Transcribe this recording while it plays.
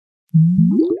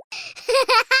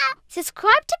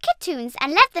Subscribe to Kitoons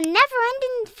and let the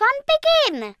never-ending fun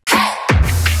begin.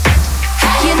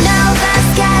 You know the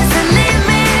sky's the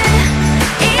limit.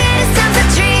 It is time to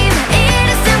dream, it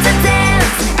is time to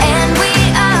dance, and we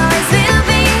always will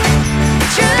be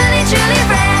truly, truly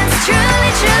friends,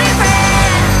 truly, truly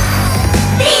friends.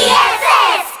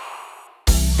 BFF!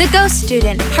 The Ghost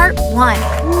Student, Part 1.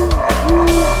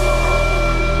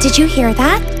 Did you hear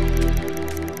that?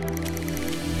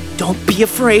 Don't be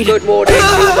afraid. Good morning,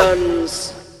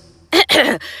 humans.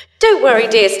 Don't worry,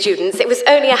 dear students. It was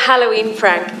only a Halloween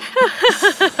prank.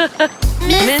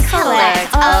 Miss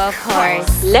Collect, of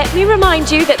course. Let me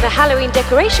remind you that the Halloween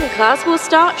decoration class will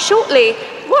start shortly.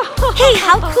 Hey,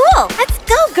 how cool! Let's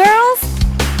go, girls!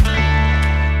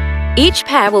 Each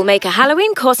pair will make a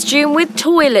Halloween costume with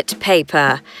toilet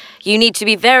paper. You need to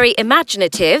be very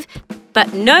imaginative,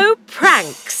 but no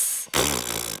pranks.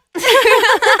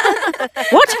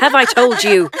 What have I told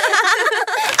you?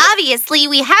 Obviously,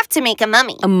 we have to make a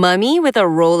mummy. A mummy with a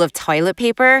roll of toilet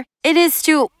paper? It is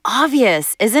too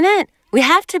obvious, isn't it? We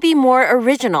have to be more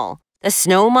original. The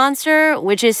snow monster,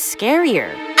 which is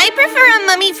scarier. I prefer a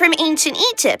mummy from ancient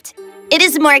Egypt. It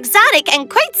is more exotic and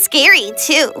quite scary,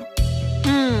 too.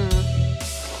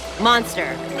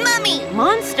 Monster. Mummy!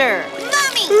 Monster.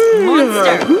 Mummy!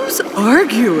 Monster. Who's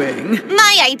arguing?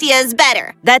 My idea is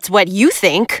better. That's what you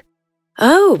think.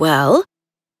 Oh, well.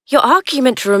 Your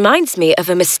argument reminds me of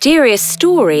a mysterious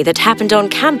story that happened on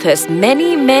campus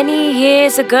many, many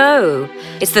years ago.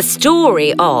 It's the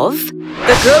story of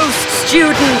the Ghost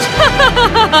Student.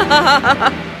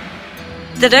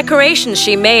 The decorations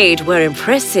she made were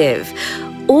impressive.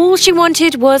 All she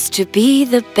wanted was to be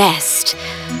the best.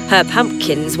 Her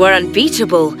pumpkins were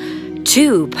unbeatable,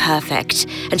 too perfect,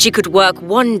 and she could work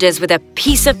wonders with a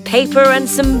piece of paper and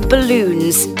some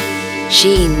balloons.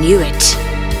 She knew it.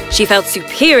 She felt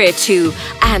superior to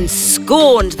and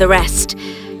scorned the rest.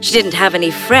 She didn't have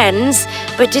any friends,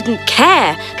 but didn't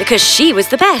care because she was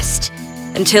the best.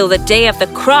 Until the day of the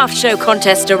craft show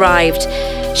contest arrived.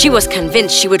 She was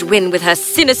convinced she would win with her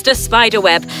sinister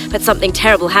spiderweb, but something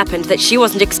terrible happened that she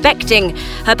wasn't expecting.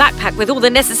 Her backpack with all the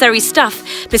necessary stuff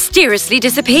mysteriously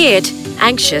disappeared.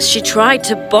 Anxious, she tried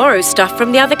to borrow stuff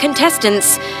from the other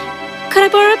contestants. Could I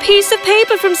borrow a piece of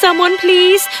paper from someone,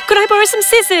 please? Could I borrow some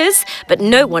scissors? But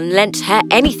no one lent her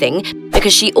anything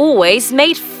because she always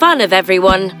made fun of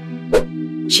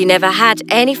everyone. She never had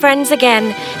any friends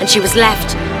again, and she was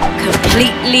left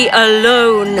completely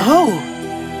alone. Oh!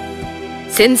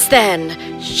 Since then,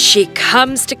 she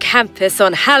comes to campus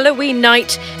on Halloween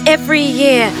night every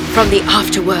year from the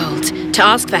afterworld to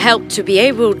ask for help to be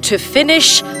able to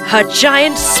finish her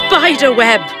giant spider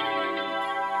web.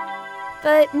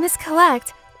 But, Miss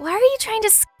Collect, why are you trying to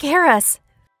scare us?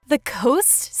 The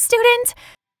Ghost Student?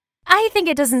 I think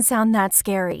it doesn't sound that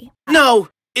scary. No,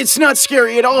 it's not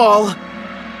scary at all.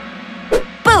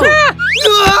 Boom!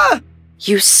 Ah!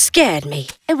 You scared me.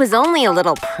 It was only a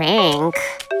little prank.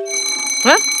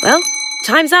 Well,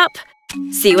 time's up.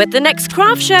 See you at the next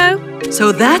craft show.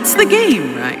 So that's the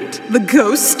game, right? The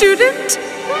Ghost Student?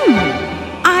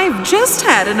 I've just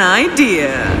had an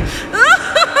idea.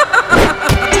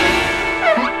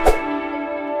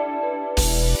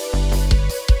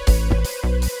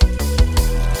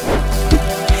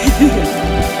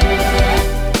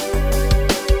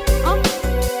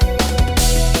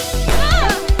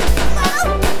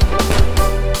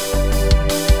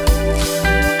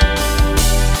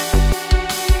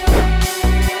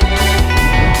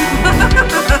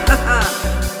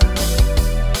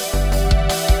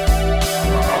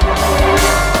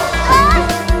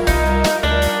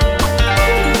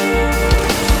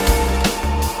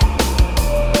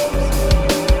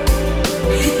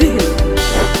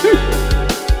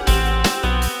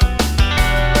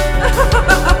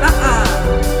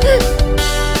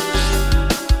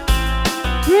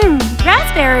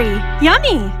 Raspberry!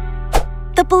 Yummy!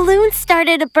 The balloon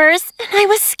started to burst, and I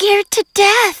was scared to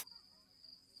death.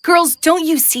 Girls, don't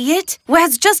you see it? What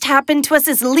has just happened to us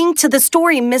is linked to the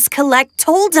story Miss Collect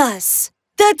told us.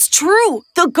 That's true!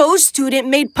 The Ghost Student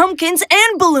made pumpkins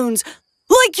and balloons,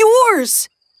 like yours!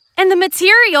 And the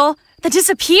material that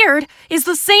disappeared is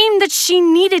the same that she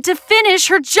needed to finish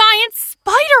her giant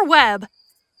spider web.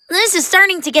 This is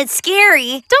starting to get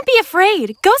scary. Don't be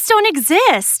afraid. Ghosts don't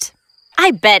exist.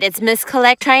 I bet it's Miss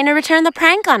Collect trying to return the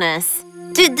prank on us.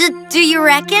 Do you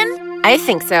reckon? I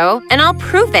think so, and I'll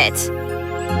prove it.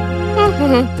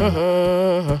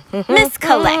 Miss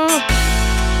Collect,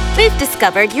 we've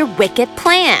discovered your wicked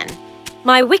plan.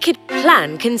 My wicked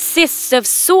plan consists of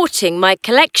sorting my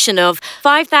collection of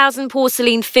 5,000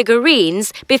 porcelain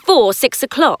figurines before 6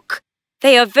 o'clock.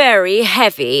 They are very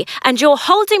heavy, and you're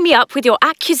holding me up with your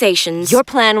accusations. Your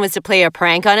plan was to play a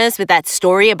prank on us with that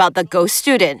story about the ghost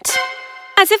student.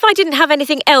 As if I didn't have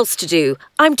anything else to do.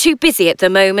 I'm too busy at the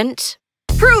moment.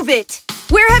 Prove it!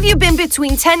 Where have you been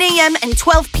between 10 a.m. and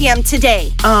 12 p.m.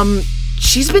 today?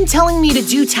 She's been telling me to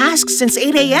do tasks since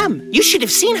 8 a.m. You should have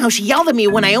seen how she yelled at me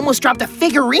when I almost dropped a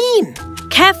figurine.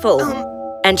 Careful.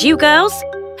 And you girls,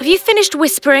 have you finished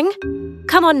whispering?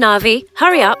 Come on, Navi,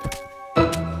 hurry up.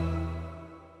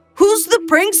 Who's the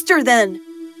prankster then?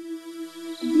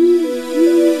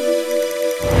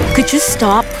 Could you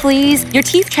stop, please? Your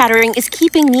teeth chattering is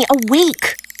keeping me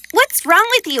awake. What's wrong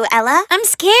with you, Ella? I'm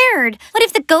scared. What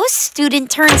if the ghost student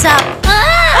turns up?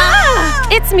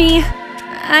 It's me.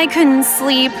 I couldn't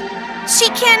sleep. She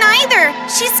can't either.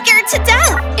 She's scared to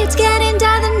death. It's getting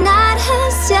dark, the night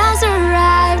has just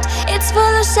arrived. It's full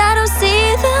of shadows,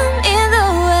 see them in the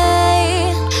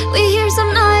way. We hear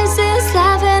some noises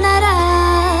laughing at us.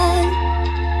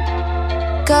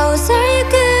 Ghosts, are you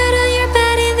good on your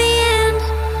bed in the end?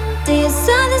 Do you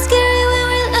sound scary when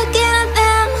we're looking at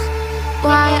them?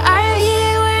 Why are you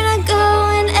here? We're not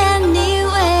going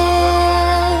anywhere.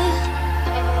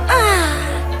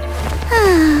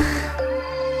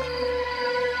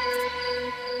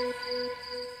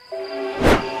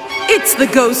 It's the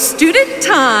ghost student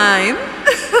time.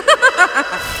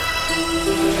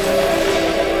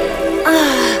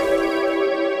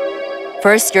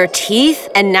 First your teeth,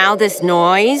 and now this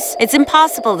noise. It's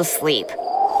impossible to sleep.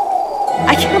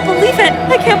 I can't believe it!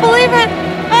 I can't believe it!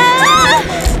 Ah!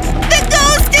 The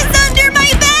ghost is under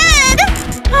my bed!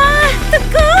 The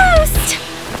ghost!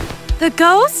 The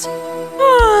ghost?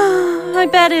 I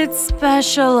bet it's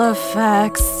special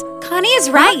effects. Coney is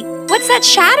right. What's that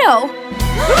shadow?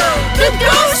 The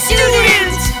ghost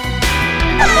student!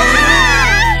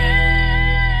 Ah!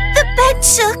 The bed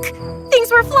shook. Things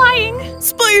were flying.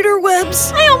 Spider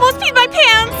webs. I almost peed my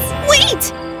pants.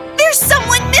 Wait! There's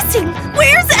someone missing.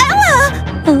 Where's Ella?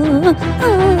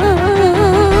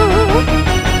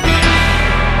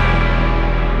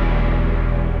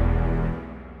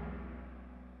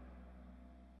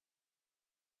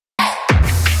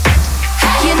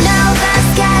 You know the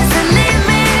sky's the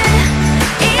limit.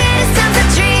 It is time to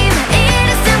dream, it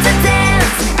is time to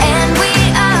dance, and we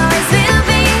always will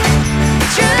be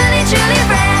truly, truly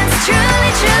friends,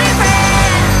 truly, truly friends.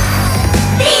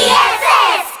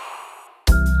 BFF!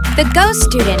 The Ghost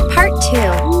Student, Part 2.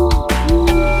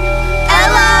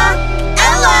 Ella!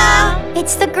 Ella!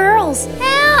 It's the girls.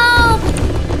 Help!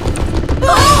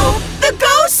 Oh! The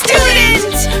ghost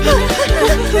student!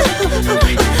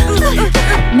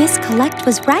 Miss Collect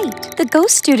was right. The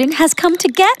ghost student has come to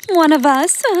get one of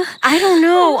us. I don't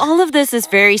know. All of this is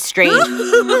very strange.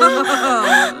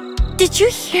 Did you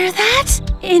hear that?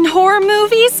 In horror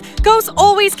movies, ghosts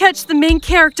always catch the main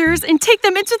characters and take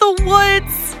them into the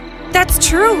woods. That's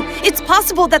true. It's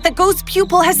possible that the ghost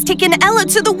pupil has taken Ella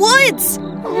to the woods.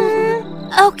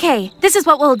 Okay, this is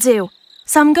what we'll do.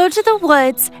 Some go to the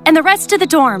woods and the rest to the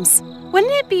dorms.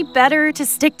 Wouldn't it be better to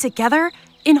stick together?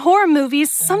 In horror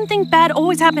movies, something bad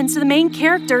always happens to the main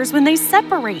characters when they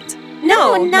separate.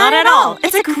 No, not at all.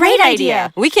 It's a great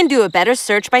idea. We can do a better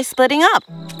search by splitting up.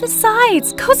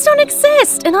 Besides, ghosts don't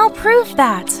exist, and I'll prove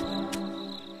that.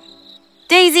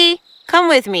 Daisy, come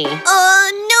with me.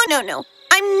 No.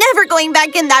 I'm never going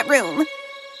back in that room.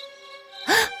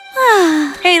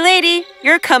 Hey, lady,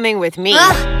 you're coming with me.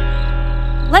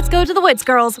 Let's go to the woods,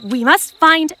 girls. We must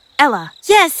find Ella.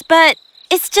 Yes, but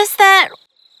it's just that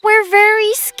we're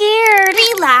very scared.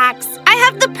 Relax. I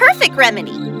have the perfect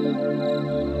remedy.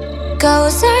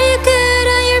 Ghosts, are you good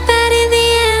on your bed in the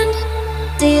end?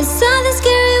 Do you sound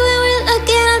scary when we're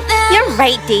looking at them? You're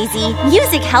right, Daisy.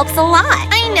 Music helps a lot.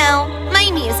 I know. My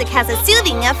music has a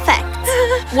soothing effect.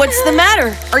 What's the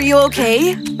matter? Are you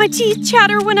okay? My teeth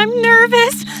chatter when I'm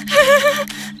nervous.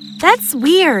 That's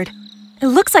weird. It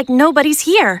looks like nobody's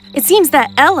here. It seems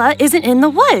that Ella isn't in the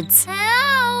woods.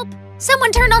 Help!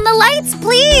 Someone turn on the lights,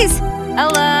 please!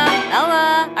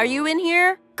 Ella, are you in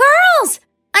here? Girls!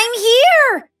 I'm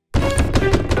here!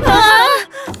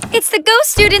 It's the ghost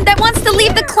student that wants to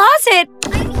leave the closet.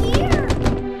 I'm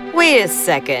here. Wait a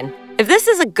second. If this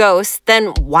is a ghost,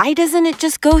 then why doesn't it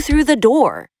just go through the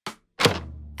door?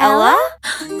 Ella?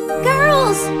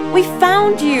 Girls! We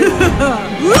found you!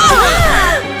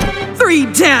 3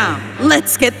 down.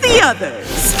 Let's get the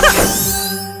others.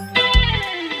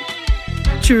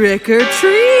 Trick or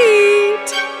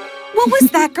treat. What was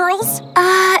that, girls?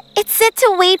 It's said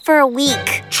to wait for a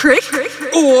week. Trick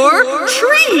or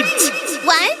treat.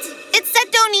 What? It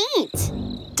said don't eat.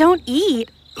 Don't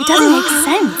eat? It doesn't make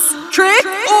sense. Trick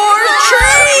or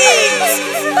treat.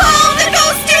 Oh, the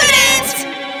ghost student!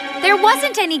 There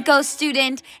wasn't any ghost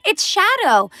student. It's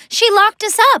Shadow. She locked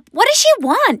us up. What does she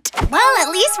want? Well,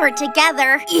 at least we're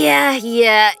together.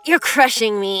 Yeah, you're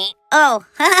crushing me. Oh,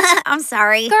 I'm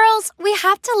sorry. Girls, we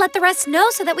have to let the rest know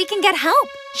so that we can get help.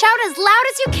 Shout as loud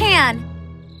as you can.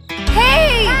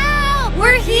 Hey! Help!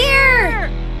 We're here!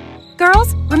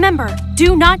 Girls, remember,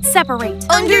 do not separate.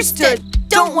 Understood.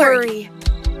 Don't worry.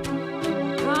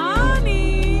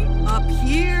 Coney, up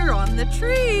here on the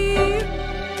tree.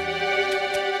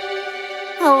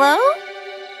 Hello?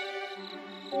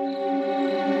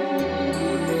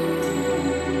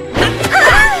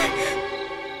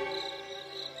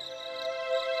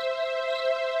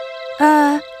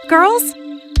 Girls?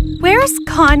 Where's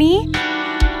Coney?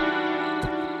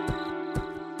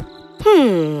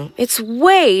 It's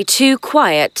way too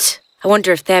quiet. I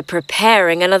wonder if they're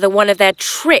preparing another one of their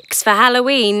tricks for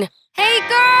Halloween. Hey,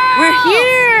 girls! We're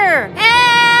here!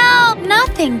 Help!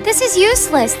 Nothing. This is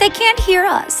useless. They can't hear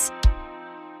us.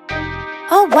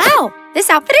 Oh, wow. This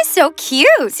outfit is so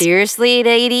cute. Seriously,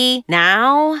 lady?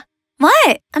 Now?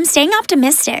 What? I'm staying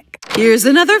optimistic. Here's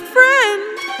another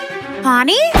friend.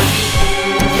 Connie?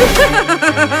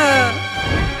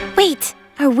 Wait,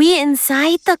 are we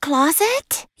inside the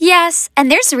closet? Yes, and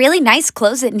there's really nice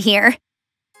clothes in here.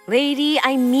 Lady,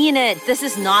 I mean it. This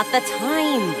is not the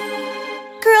time.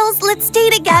 Girls, let's stay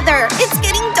together. It's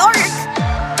getting dark.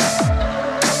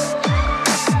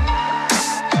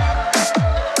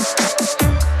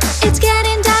 It's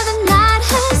getting dark, the night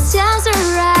has just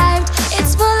arrived.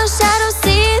 It's full of shadows,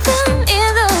 see them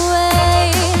either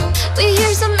way. We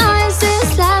hear some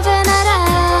noises laughing at us.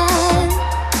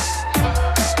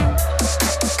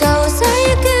 Ghosts, are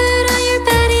you good? Are you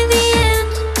bad in the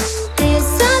end? It's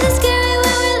something scary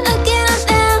when we're looking at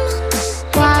them.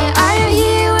 Why are you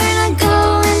here? We're not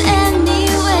going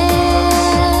anywhere.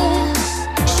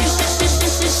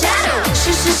 Shadow.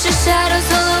 Shadows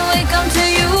all the way come to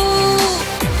you.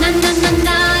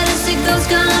 As it goes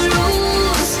gonna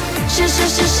lose.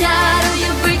 Shadow,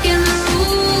 you're breaking the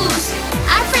rules.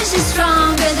 Our friendship's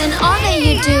stronger than all that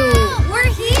you do. We're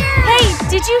here! Hey,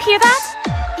 did you hear that?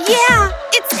 Yeah,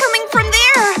 it's coming from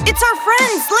there. It's our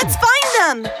friends. Let's find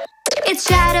them. It's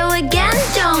Shadow again.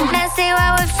 Don't mess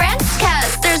around with friends,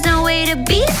 cause there's no way to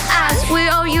beat us. We're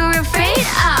all you're afraid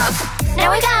of. Now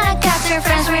we're gonna capture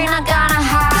friends, we're not gonna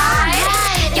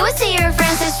hide. You will see your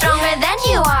friends is stronger than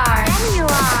you are.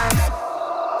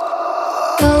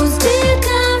 Ghosts, do you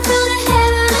come from the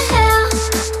heaven or hell?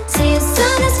 See it's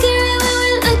something scary when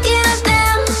we're looking at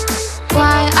them.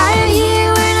 Why are you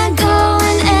here? We're not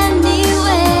going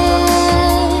anywhere.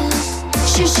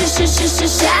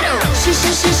 Shadow.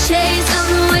 Shades on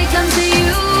the way come to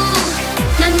you.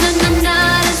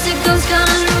 As it goes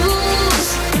gonna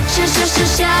lose.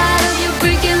 Shadow, you're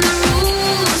breaking the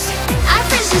rules. Our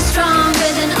friendship's stronger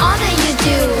than all that you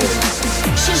do.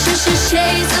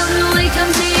 Shades on the way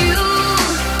come to you.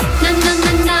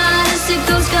 As it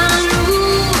goes gonna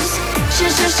lose.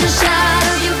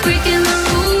 Shadow, you're breaking the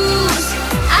rules.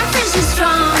 Our friendship's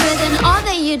stronger than all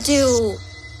that you do.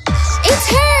 It's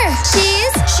her.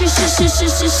 She's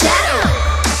Shadow.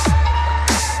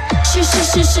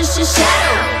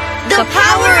 Shadow. The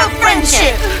power of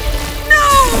friendship.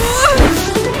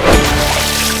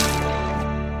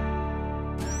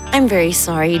 I'm very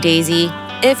sorry, Daisy.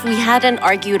 If we hadn't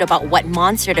argued about what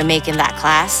monster to make in that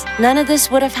class, none of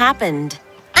this would have happened.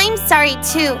 I'm sorry,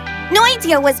 too. No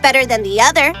idea was better than the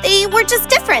other. They were just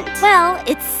different. Well,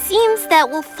 it seems that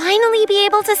we'll finally be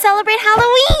able to celebrate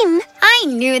Halloween. I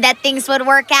knew that things would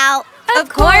work out. Of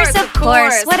course.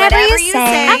 Whatever you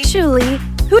say. Actually,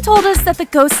 who told us that the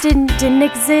ghost didn't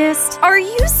exist? Are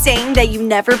you saying that you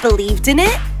never believed in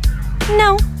it?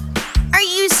 No. Are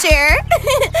you sure?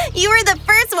 You were the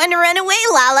first one to run away,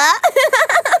 Lala.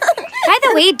 By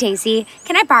the way, Daisy,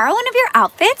 can I borrow one of your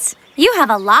outfits? You have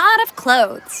a lot of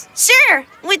clothes. Sure,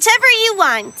 whichever you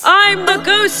want. I'm the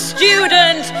ghost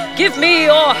student! Give me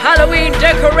your Halloween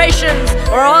decorations,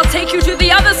 or I'll take you to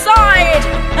the other side!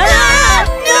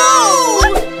 No!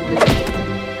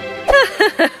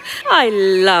 I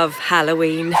love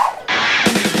Halloween.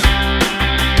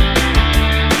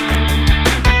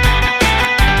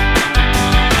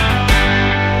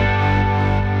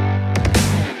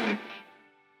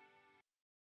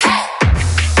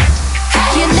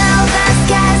 You know the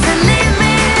sky's the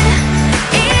limit.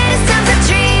 It is time to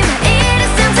dream, it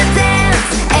is time to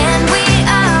dance, and we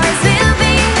always will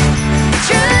be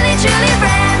truly, truly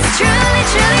friends, truly,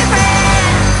 truly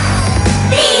friends.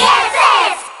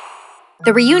 BFF!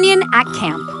 The reunion at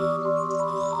camp.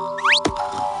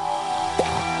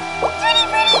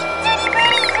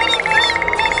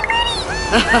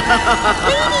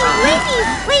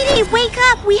 Ladies, Hey, wake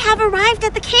up! We have arrived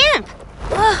at the camp!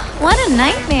 What a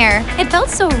nightmare. It felt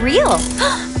so real.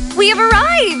 We have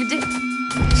arrived!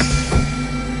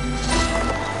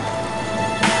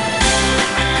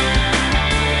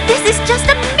 This is just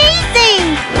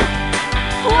amazing!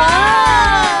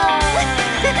 Whoa!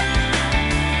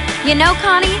 You know,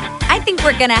 Coney, I think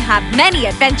we're gonna have many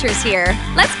adventures here.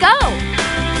 Let's go!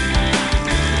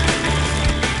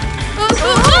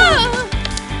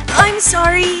 I'm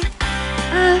sorry.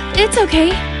 It's okay.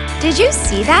 Did you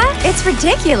see that? It's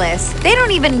ridiculous. They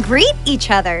don't even greet each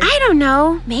other. I don't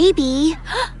know. Maybe.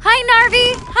 Hi,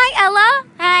 Narvi. Hi, Ella.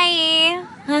 Hi.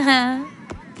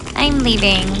 I'm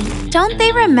leaving. Don't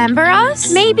they remember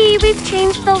us? Maybe we've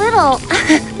changed a little.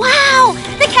 Wow!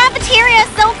 The cafeteria is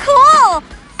so cool!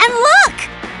 And look!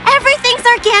 Everything's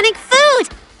organic food!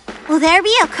 Will there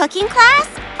be a cooking class?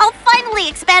 I'll finally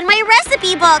expand my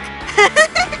recipe book!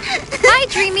 Hi,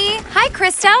 Dreamy. Hi,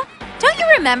 Kristal. Don't you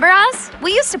remember us?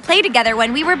 We used to play together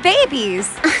when we were babies.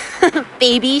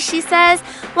 Baby, she says.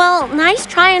 Well, nice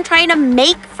trying to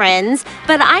make friends,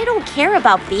 but I don't care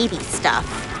about baby stuff.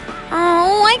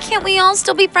 Oh, why can't we all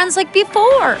still be friends like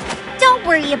before? Don't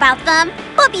worry about them.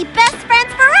 We'll be best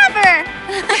friends forever.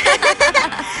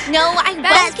 No, I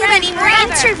won't get any more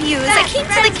interviews. I came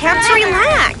to the camp to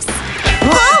relax.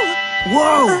 Whoa!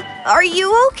 Whoa! Are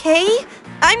you okay?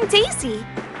 I'm Daisy.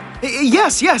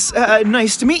 Yes.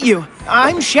 Nice to meet you.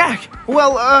 I'm Shaq.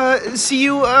 Well, see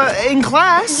you, in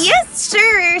class. Yes,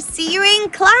 sure. See you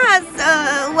in class.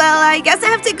 Well, I guess I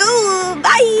have to go.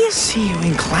 Bye. See you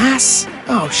in class?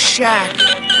 Oh, Shaq.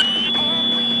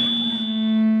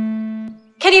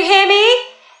 Can you hear me?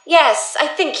 Yes, I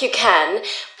think you can.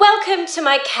 Welcome to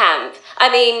my camp.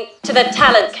 To the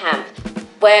talent camp,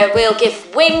 where we'll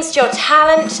give wings to your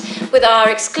talent with our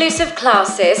exclusive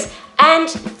classes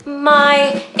and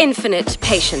my infinite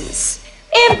patience.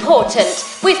 Important,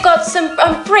 we've got some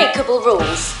unbreakable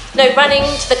rules. No running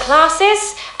to the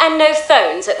classes and no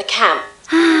phones at the camp.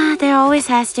 There always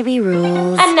has to be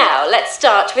rules. And now let's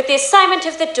start with the assignment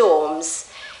of the dorms.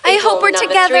 I hope we're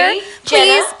together. 3,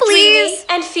 Jenna, Please. Dreamy,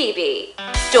 and Phoebe.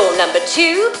 Dorm number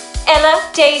 2, Ella,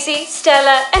 Daisy,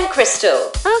 Stella, and Kristal.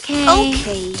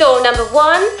 Okay. Dorm number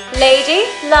 1, Lady,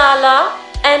 Lala,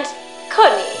 and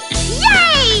Coney.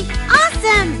 Yay!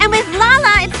 Awesome! And with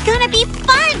Lala, it's gonna be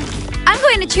fun! I'm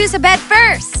going to choose a bed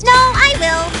first. No, I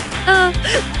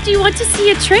will. Do you want to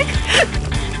see a trick?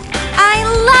 I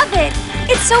love it.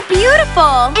 It's so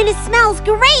beautiful. And it smells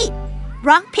great!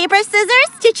 Rock, paper,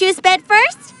 scissors to choose bed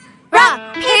first?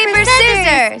 Rock, paper,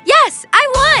 scissors. Yes,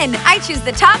 I won. I choose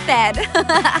the top bed.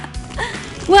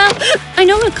 Well, I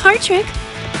know a card trick.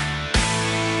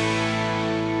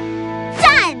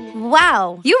 Done!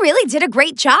 Wow, you really did a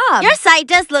great job. Your side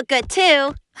does look good,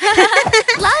 too.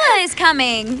 Lala is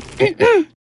coming.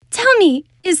 Tell me,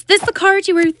 is this the card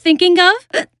you were thinking of?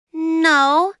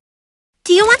 No.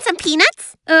 Do you want some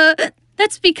peanuts?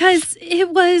 That's because it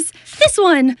was this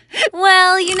one.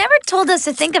 Well, you never told us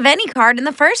to think of any card in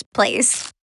the first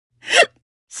place.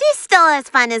 She's still as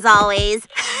fun as always.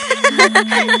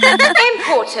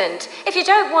 Important, if you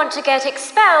don't want to get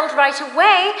expelled right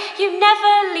away, you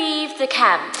never leave the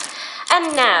camp.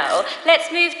 And now,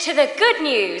 let's move to the good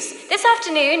news. This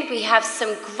afternoon, we have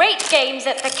some great games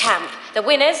at the camp. The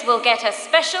winners will get a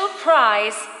special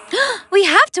prize. We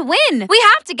have to win. We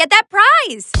have to get that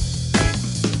prize.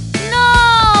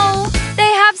 No!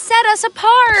 They have set us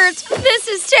apart. This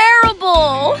is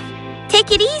terrible.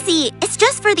 Take it easy. It's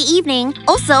just for the evening.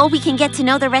 Also, we can get to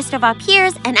know the rest of our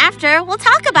peers, and after, we'll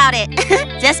talk about it.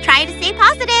 Just try to stay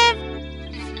positive.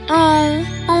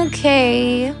 Oh,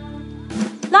 okay.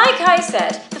 Like I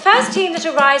said, the first team that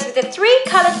arrives with the 3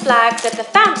 colored flags at the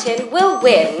fountain will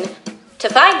win. To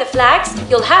find the flags,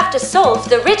 you'll have to solve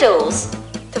the riddles.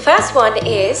 The first one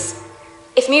is,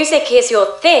 if music is your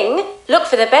thing, look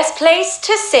for the best place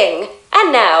to sing.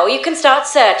 And now you can start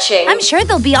searching. I'm sure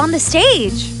they'll be on the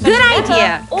stage. Good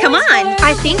idea. Come on.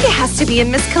 I think it has to be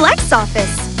in Miss Collect's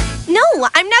office. No,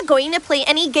 I'm not going to play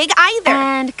any gig either.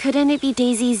 And couldn't it be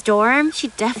Daisy's dorm? She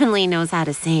definitely knows how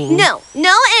to sing. No,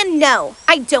 and no.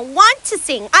 I don't want to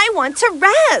sing. I want to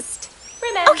rest.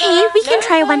 Remember, Okay, we can no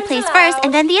try one phones place allowed. first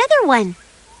and then the other one.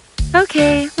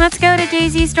 Okay, let's go to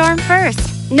Daisy's dorm first.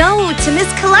 No, to Miss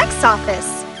Collect's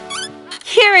office.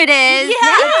 Here it is.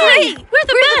 Yay! We're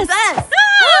the best.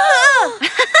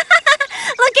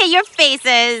 Look at your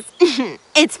faces.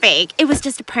 It's fake. It was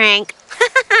just a prank.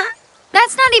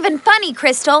 That's not even funny,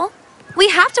 Kristal. We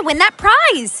have to win that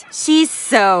prize. She's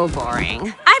so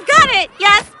boring. I've got it.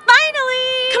 Yes,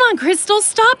 finally. Come on, Kristal,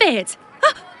 stop it.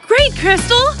 Great,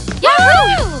 Kristal.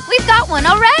 Yahoo! We've got one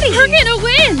already. We're gonna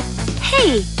win.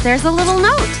 Hey, there's a little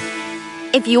note.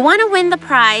 If you want to win the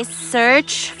prize,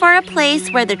 search for a place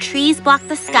where the trees block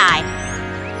the sky.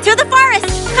 To the forest!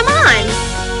 Come on!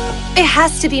 It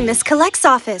has to be Miss Collect's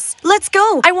office. Let's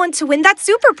go. I want to win that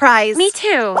super prize. Me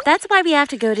too. That's why we have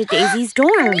to go to Daisy's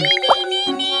dorm. Wait!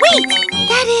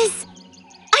 That is...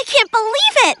 I can't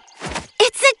believe it!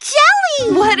 It's a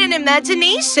jelly! What an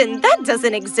imagination. That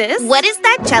doesn't exist. What is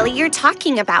that jelly you're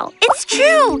talking about? It's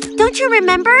true! Don't you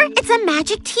remember? It's a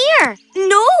magic tear.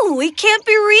 No, it can't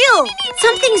be real.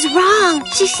 Something's wrong.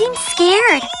 She seems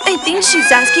scared. I think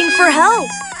she's asking for help.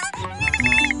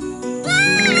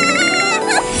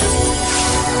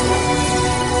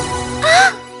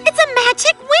 It's a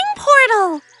magic wing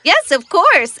portal! Yes, of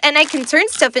course. And I can turn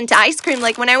stuff into ice cream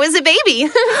like when I was a baby.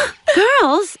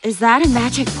 Girls, is that a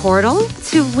magic portal?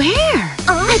 To where?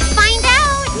 Let's find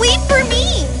out. Wait for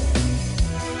me.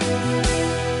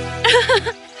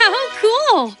 How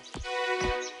cool!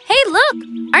 Hey, look!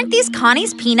 Aren't these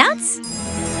Connie's peanuts?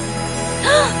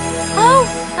 Oh,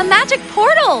 a magic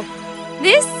portal!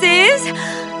 This is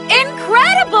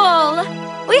incredible!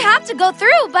 We have to go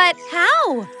through, but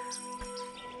how?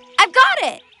 I've got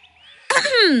it!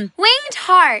 Winged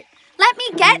heart, let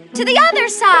me get to the other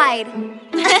side.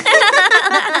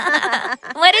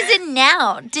 What is it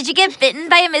now? Did you get bitten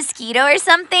by a mosquito or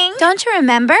something? Don't you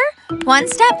remember? One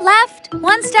step left,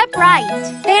 one step right.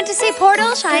 Fantasy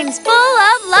portal shines full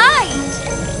of light.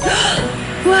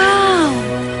 Wow!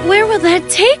 Where will that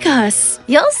take us?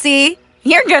 You'll see.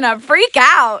 You're gonna freak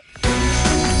out.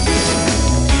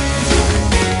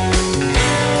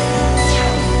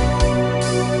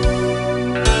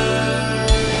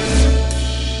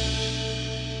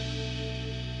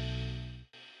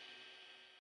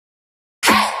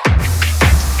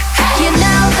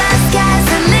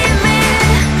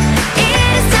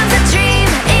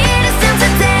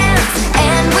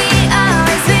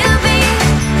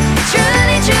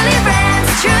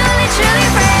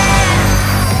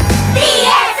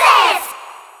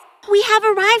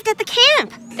 Arrived at the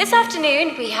camp. This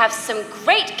afternoon, we have some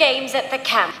great games at the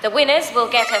camp. The winners will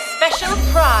get a special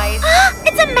prize.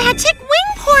 It's a magic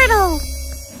wing portal.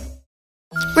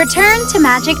 Return to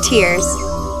Magic Tears.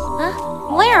 Huh?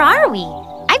 Where are we?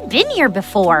 I've been here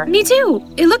before. Me too.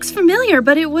 It looks familiar,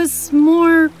 but it was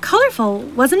more colorful,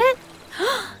 wasn't it?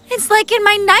 It's like in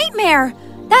my nightmare.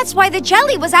 That's why the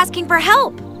jelly was asking for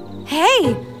help.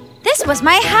 Hey, this was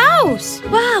my house.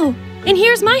 Wow, and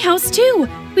here's my house too.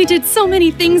 We did so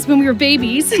many things when we were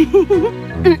babies.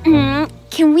 Can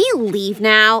we leave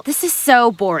now? This is so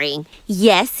boring.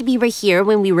 Yes, we were here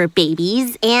when we were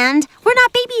babies, and we're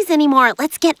not babies anymore.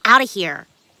 Let's get out of here.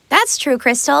 That's true,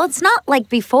 Kristal. It's not like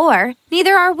before.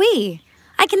 Neither are we.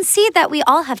 I can see that we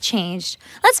all have changed.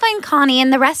 Let's find Coney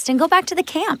and the rest and go back to the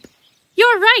camp.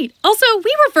 You're right. Also,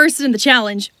 we were first in the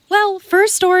challenge. Well,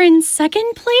 first or in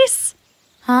second place?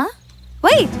 Huh?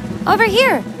 Wait, over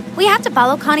here. We have to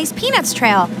follow Connie's Peanuts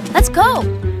trail. Let's go.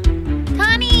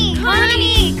 Connie!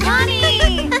 Connie!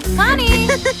 Connie! Connie!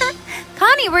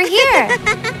 Connie, we're here.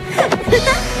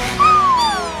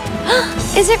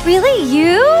 Is it really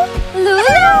you, Lulu?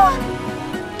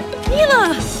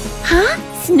 Mila! Huh?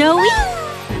 Snowy?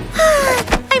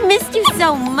 I missed you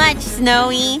so much,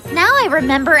 Snowy. Now I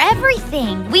remember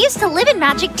everything. We used to live in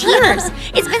Magic Tears.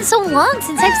 It's been so long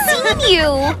since I've seen you.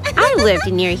 I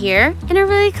lived near here in a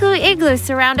really cool igloo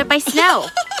surrounded by snow.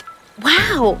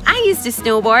 Wow, I used to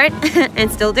snowboard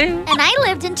and still do. And I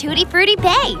lived in Tutti Frutti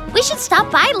Bay. We should stop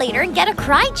by later and get a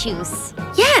cry juice.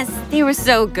 Yes, they were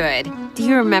so good. Do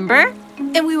you remember?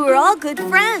 And we were all good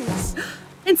friends.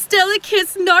 And Stella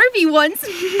kissed Narvi once.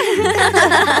 Yes,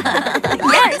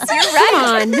 you're right. Come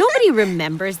on, nobody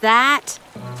remembers that.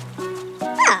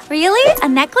 Really? A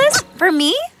necklace? For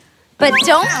me? But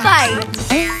don't fight.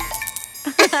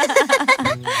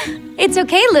 It's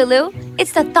okay, Lulu.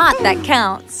 It's the thought that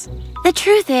counts. The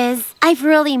truth is, I've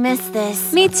really missed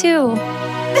this. Me too.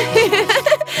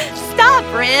 Stop,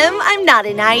 Rim. I'm not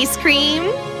an ice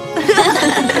cream.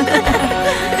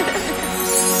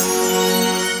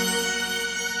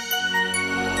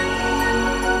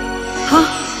 Huh?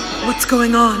 What's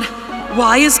going on?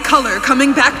 Why is color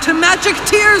coming back to Magic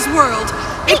Tears world?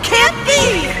 It can't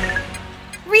be!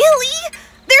 Really?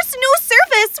 There's no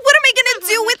service. What am I gonna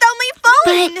do without my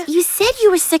phone? But you said you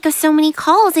were sick of so many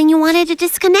calls and you wanted to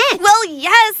disconnect. Well,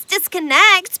 yes,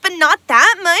 disconnect, but not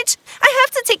that much. I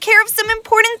have to take care of some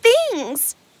important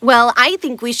things. Well, I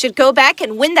think we should go back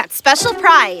and win that special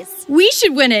prize. We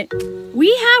should win it.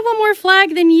 We have one more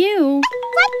flag than you.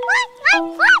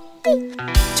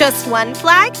 Just one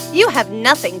flag? You have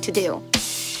nothing to do.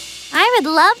 I would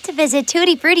love to visit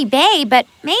Tutti Frutti Bay, but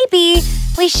maybe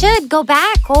We should go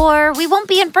back or we won't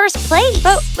be in first place.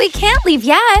 But we can't leave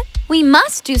yet. We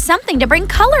must do something to bring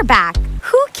color back.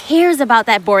 Who cares about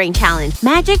that boring challenge?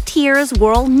 Magic Tears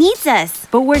World needs us,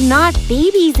 but we're not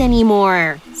babies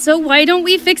anymore. So why don't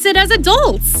we fix it as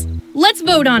adults? Let's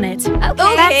vote on it. Okay,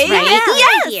 That's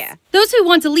right. yes. Those who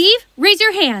want to leave, raise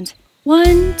your hand.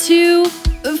 1, 2,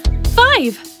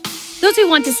 5. Those who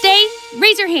want to stay,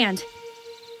 raise your hand.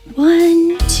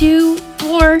 1, 2,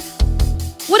 4.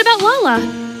 What about Lala?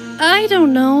 I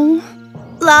don't know.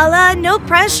 Lala, no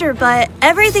pressure, but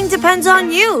everything depends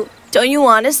on you. Don't you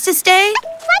want us to stay?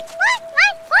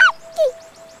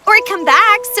 Or come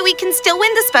back so we can still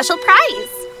win the special prize.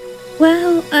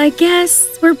 Well, I guess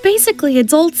we're basically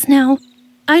adults now.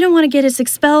 I don't want to get us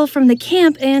expelled from the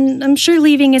camp, and I'm sure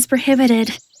leaving is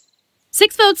prohibited.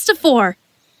 6 votes to 4.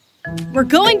 We're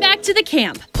going back to the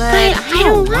camp. But I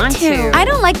don't want to. I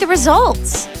don't like the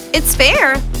results. It's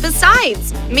fair.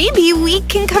 Besides, maybe we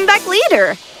can come back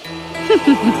later.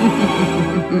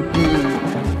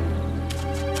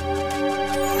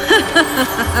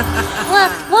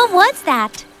 What was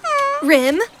that?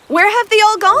 Rim, where have they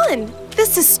all gone?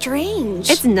 This is strange.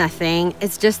 It's nothing.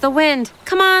 It's just the wind.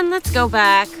 Come on, let's go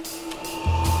back.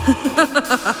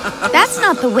 That's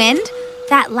not the wind.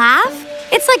 That laugh?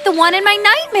 It's like the one in my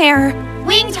nightmare.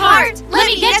 Winged heart, let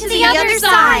me get to the other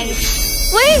side.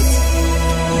 Wait!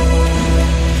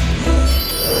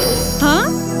 Huh?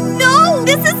 No,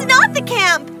 this is not the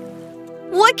camp.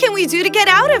 What can we do to get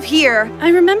out of here? I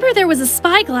remember there was a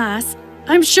spyglass.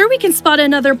 I'm sure we can spot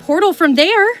another portal from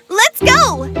there. Let's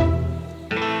go.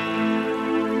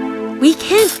 We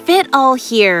can't fit all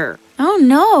here. Oh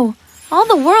no. All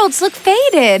the worlds look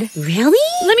faded. Really?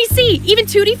 Let me see. Even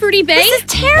Tutti Frutti Bay? This is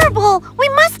terrible. We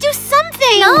must do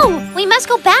something. No, we must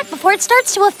go back before it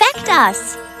starts to affect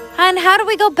us. And how do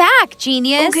we go back,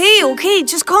 genius? Okay,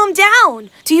 just calm down.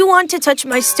 Do you want to touch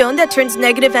my stone that turns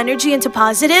negative energy into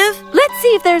positive? Let's see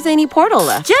if there's any portal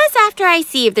left. Just after I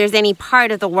see if there's any part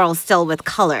of the world still with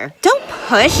color. Don't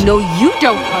push. No, you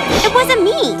don't push. It wasn't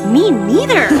me. Me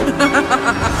neither.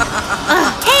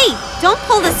 Hey, don't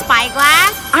pull the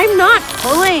spyglass. I'm not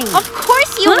pulling. Of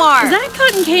course you Huh? are. Is that a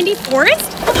cotton candy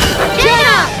forest?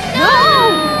 Jenna!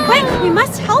 No! Quick, we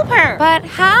must help her. But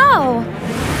how?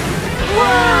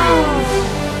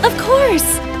 Wow! Of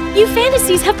course! You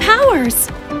fantasies have powers!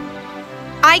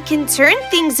 I can turn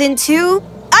things into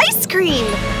ice cream.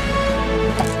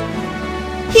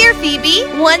 Here, Phoebe,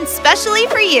 one specially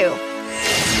for you.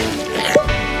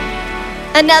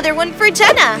 Another one for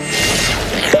Jenna.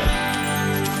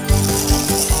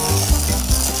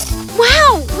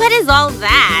 Wow, what is all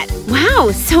that?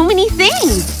 Wow, so many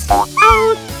things.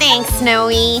 Oh, thanks,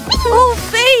 Snowy. Oh,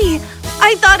 Faye!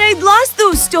 I thought I'd lost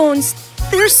those stones.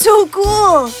 They're so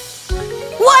cool.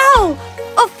 Wow!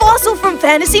 A fossil from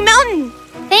Fantasy Mountain.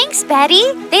 Thanks,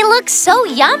 Betty. They look so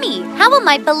yummy. How will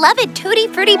my beloved Tutti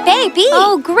Frutti Bay be?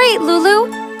 Oh, great,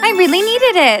 Lulu. I really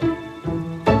needed it.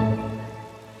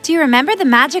 Do you remember the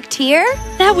magic tear?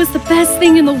 That was the best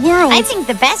thing in the world. I think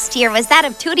the best tear was that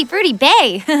of Tutti Frutti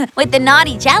Bay with the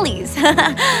naughty jellies.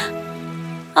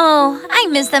 Oh, I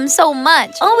miss them so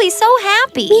much. Always so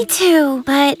happy. Me too,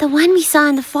 but the one we saw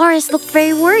in the forest looked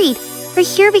very worried. We're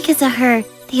here because of her.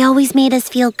 They always made us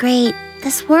feel great.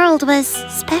 This world was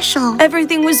special.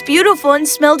 Everything was beautiful and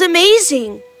smelled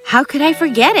amazing. How could I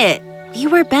forget it? We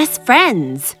were best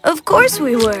friends. Of course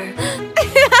we were.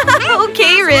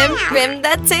 Okay, Rim,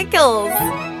 that tickles.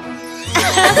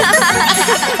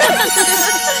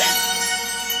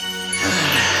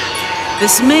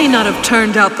 This may not have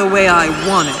turned out the way I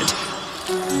wanted,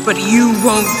 but you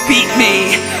won't beat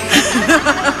me.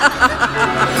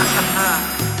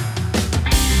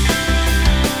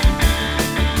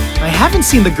 I haven't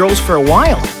seen the girls for a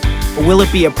while. Will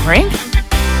it be a prank?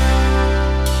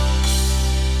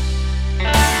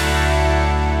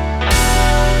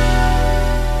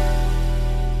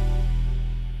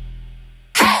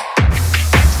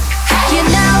 You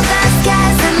know the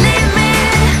sky's the limit.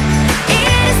 It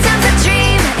is time to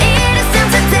dream, it is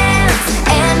time to dance,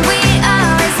 and we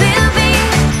always will be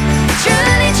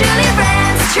truly, truly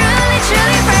friends, truly,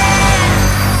 truly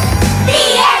friends.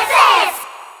 BFF!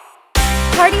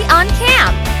 Party on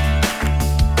camp.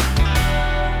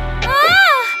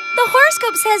 The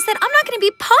horoscope says that I'm not going to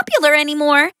be popular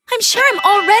anymore. I'm sure I'm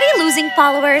already losing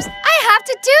followers. I have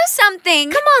to do something.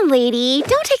 Come on, lady.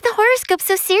 Don't take the horoscope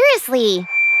so seriously.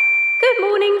 Good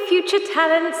morning, future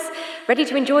talents. Ready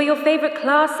to enjoy your favorite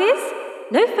classes?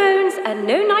 No phones and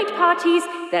no night parties.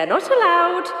 They're not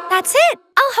allowed. That's it.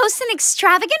 I'll host an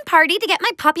extravagant party to get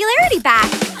my popularity back.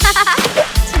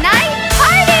 Tonight,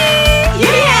 party!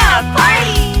 Yeah,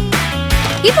 party!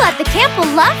 People at the camp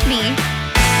will love me.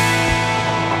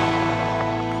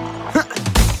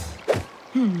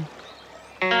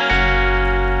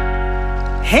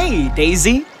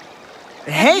 Daisy.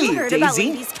 Hey, you heard Daisy. about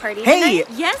Lady's party Hey.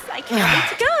 tonight? Yes, I can't wait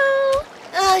to go.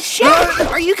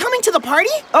 Shaq, are you coming to the party?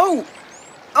 Oh,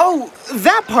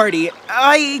 that party.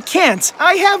 I can't.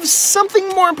 I have something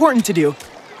more important to do.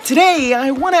 Today,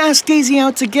 I want to ask Daisy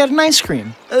out to get an ice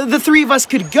cream. The three of us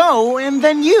could go, and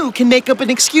then you can make up an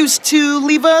excuse to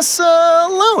leave us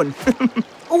alone.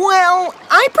 Well,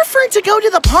 I prefer to go to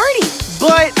the party.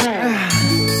 But...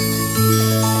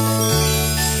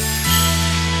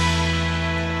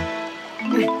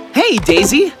 Hey,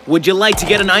 Daisy. Would you like to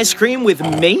get an ice cream with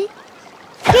me?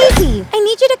 Daisy, I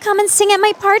need you to come and sing at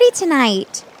my party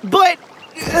tonight. But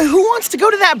who wants to go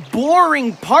to that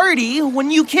boring party when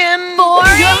you can...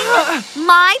 Boring?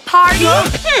 My party?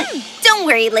 Don't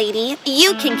worry, lady.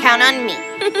 You can count on me.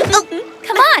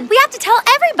 Come on, we have to tell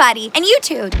everybody. And you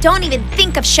two, don't even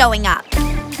think of showing up.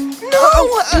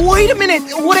 No! Wait a minute.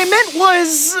 What I meant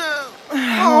was...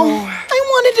 I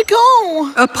wanted to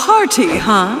go. A party,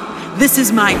 huh? This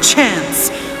is my chance.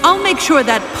 I'll make sure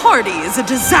that party is a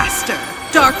disaster.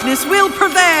 Darkness will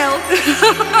prevail.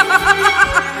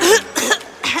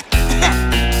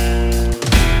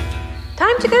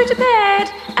 Time to go to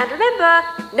bed. And remember,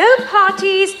 no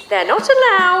parties, they're not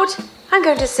allowed. I'm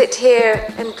going to sit here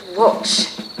and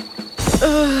watch.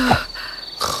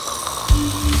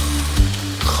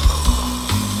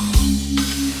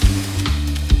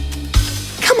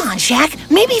 Come on, Shaq.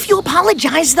 Maybe if you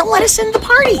apologize, they'll let us in the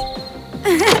party.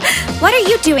 What are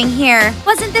you doing here?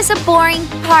 Wasn't this a boring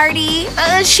party?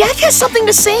 Shaq has something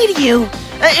to say to you.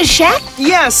 Shaq?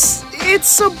 Yes,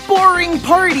 it's a boring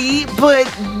party, but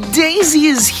Daisy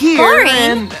is here. Boring?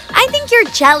 And... I think you're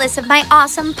jealous of my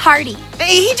awesome party.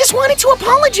 He just wanted to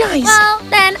apologize. Well,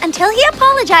 then, until he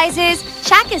apologizes,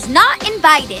 Shaq is not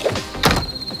invited.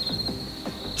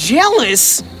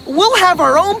 Jealous? We'll have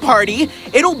our own party.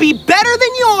 It'll be better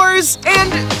than yours,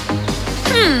 and...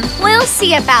 We'll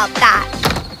see about that.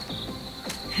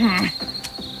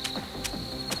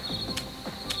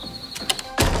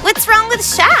 What's wrong with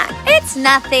Shaq? It's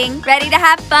nothing. Ready to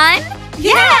have fun?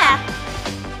 Yeah!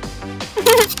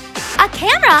 A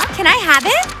camera? Can I have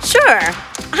it? Sure.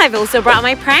 I've also brought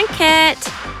my prank kit.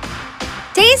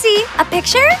 Daisy, a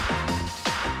picture?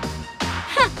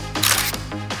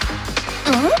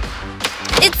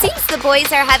 It seems the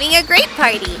boys are having a great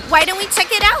party. Why don't we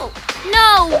check it out?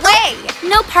 No way!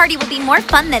 No party will be more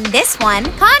fun than this one.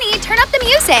 Coney, turn up the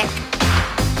music.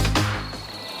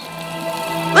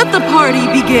 Let the party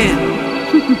begin.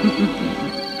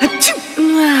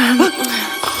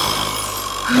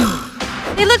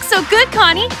 They look so good,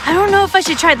 Coney. I don't know if I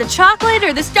should try the chocolate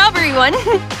or the strawberry one.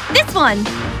 This one.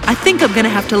 I think I'm gonna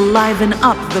have to liven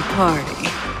up the party.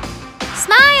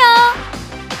 Smile!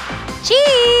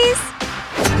 Cheese!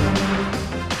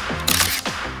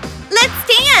 Let's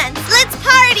dance! Let's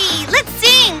party! Let's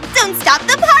sing! Don't stop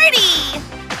the party!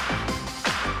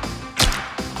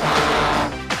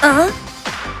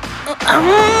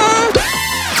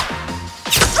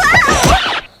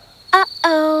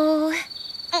 Uh-oh.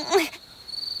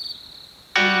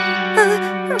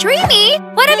 Dreamy,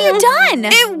 what have you done?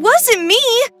 It wasn't me.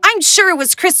 I'm sure it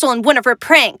was Kristal in one of her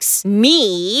pranks.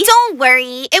 Me? Don't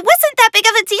worry. It wasn't that big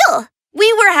of a deal.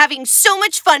 We were having so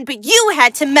much fun, but you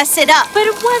had to mess it up. But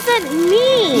it wasn't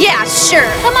me. Yeah,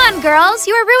 sure. Come on, girls.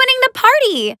 You are ruining the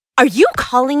party. Are you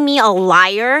calling me a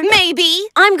liar? Maybe.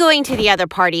 I'm going to the other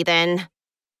party then.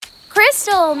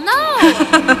 Kristal, no.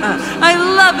 I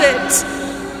love it.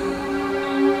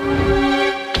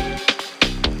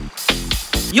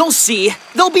 You'll see.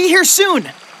 They'll be here soon.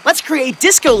 Let's create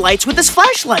disco lights with this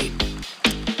flashlight.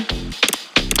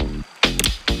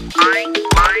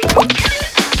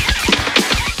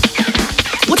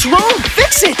 What's wrong?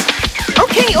 Fix it!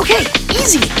 Okay,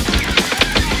 easy.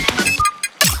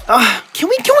 Can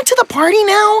we go into the party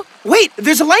now? Wait,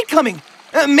 there's a light coming.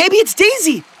 Maybe it's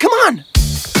Daisy. Come on.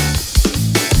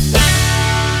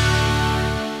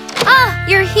 Ah,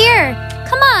 you're here.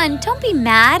 Come on, don't be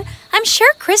mad. I'm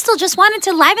sure Kristal just wanted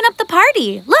to liven up the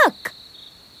party. Look.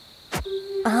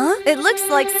 It looks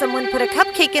like someone put a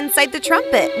cupcake inside the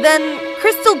trumpet. Then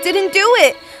Kristal didn't do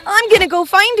it. I'm gonna go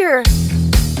find her.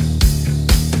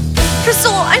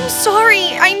 Kristal, I'm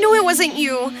sorry. I knew it wasn't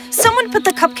you. Someone put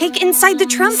the cupcake inside the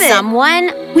trumpet.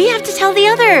 Someone? We have to tell the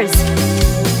others.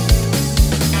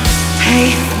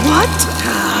 Hey, what?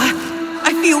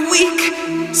 I feel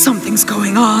weak. Something's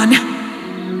going on.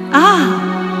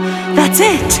 That's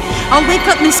it. I'll wake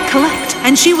up Miss Collect,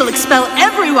 and she will expel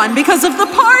everyone because of the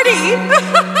party.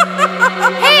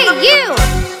 Hey, you!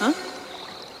 Huh?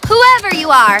 Whoever you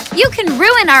are, you can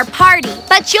ruin our party,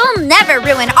 but you'll never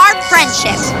ruin our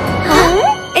friendship.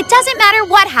 Huh? It doesn't matter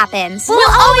what happens.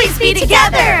 We'll always be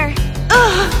together.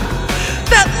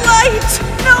 That light!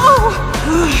 No!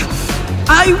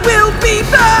 I will be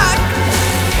back!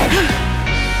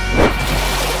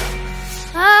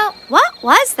 What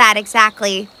was that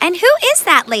exactly? And who is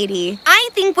that lady? I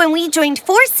think when we joined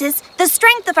forces, the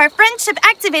strength of our friendship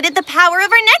activated the power of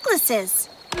our necklaces.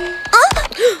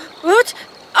 What?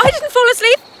 I didn't fall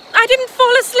asleep. I didn't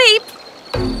fall asleep.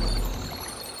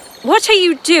 What are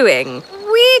you doing?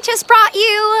 We just brought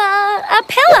you a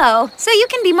pillow so you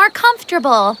can be more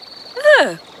comfortable.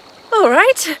 Oh, all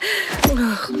right.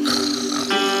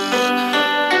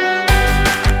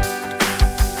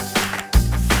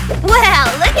 Well,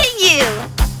 look at you!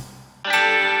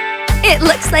 It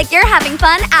looks like you're having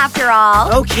fun after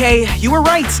all. Okay, you were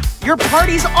right. Your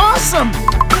party's awesome!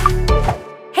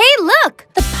 Hey, look!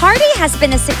 The party has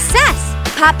been a success.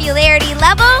 Popularity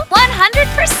level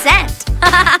 100%.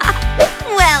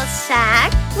 Well,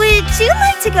 Shaq, would you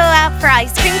like to go out for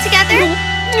ice cream together?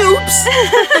 Oops!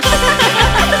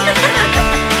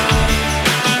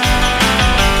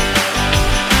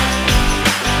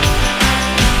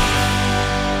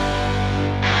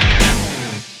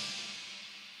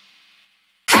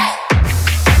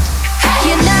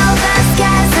 You know the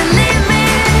sky's the limit.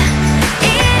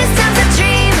 It is time to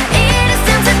dream, it is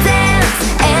time to dance,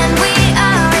 and we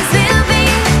always will be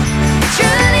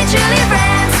truly, truly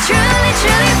friends, truly,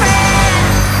 truly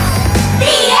friends.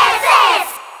 BFF!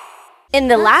 In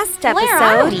the last Where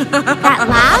are episode, we? That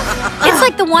laugh? It's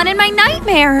like the one in my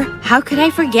nightmare. how could I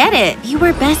forget it? We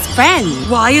were best friends.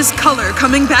 Why is color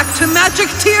coming back to Magic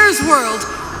Tears World?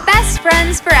 Best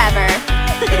friends forever.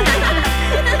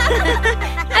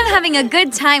 I'm having a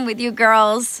good time with you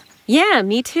girls. Yeah,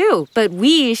 me too. But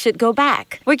we should go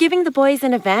back. We're giving the boys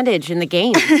an advantage in the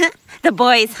game. The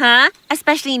boys, huh?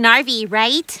 Especially Narvi,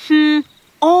 right?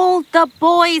 All the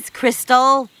boys,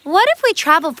 Kristal. What if we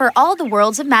travel for all the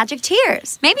worlds of Magic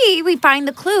Tears? Maybe we find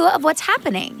the clue of what's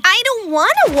happening. I don't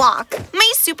want to walk.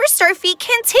 My superstar feet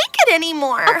can't take it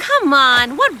anymore. Oh, come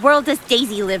on. What world does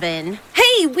Daisy live in?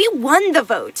 Hey, we won the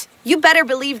vote. You better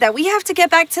believe that we have to get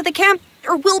back to the camp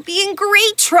or we'll be in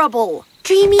great trouble.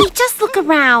 Dreamy, just look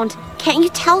around. Can't you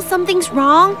tell something's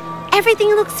wrong? Everything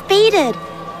looks faded.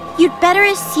 You'd better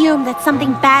assume that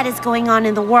something bad is going on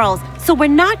in the world, so we're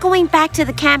not going back to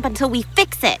the camp until we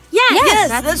fix it. Yes,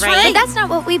 that's But that's not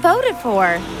what we voted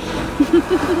for.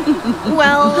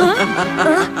 Well,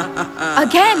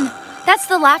 Again, that's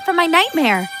the laugh from my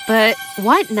nightmare. But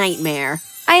what nightmare?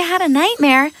 I had a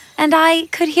nightmare, and I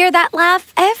could hear that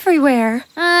laugh everywhere.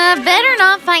 Better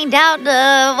not find out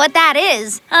what that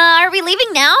is. Are we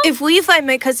leaving now? if we find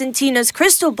my cousin Tina's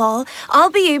crystal ball, I'll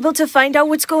be able to find out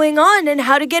what's going on and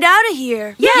how to get out of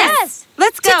here. Yes!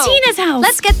 Let's go. To Tina's house.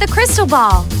 Let's get the crystal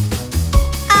ball.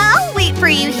 I'll wait for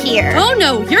you here. Oh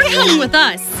no, you're coming with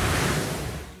us.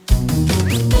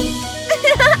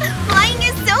 Flying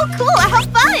is so cool. How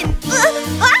fun!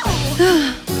 Wow!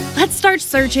 Let's start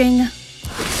searching.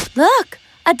 Look,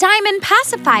 a diamond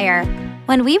pacifier.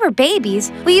 When we were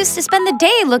babies, we used to spend the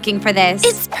day looking for this.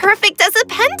 It's perfect as a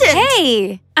pendant.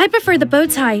 Hey! I prefer the bow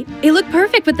tie. It looked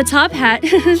perfect with the top hat.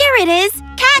 Here it is.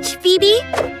 Catch, Phoebe.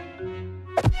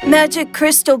 Magic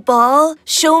crystal ball,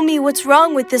 show me what's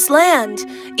wrong with this land,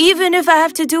 even if I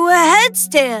have to do a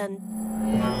headstand.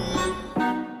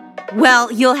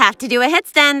 Well, you'll have to do a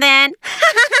headstand then.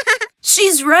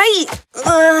 She's right.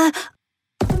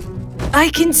 I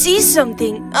can see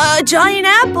something. A giant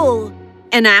apple.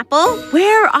 An apple?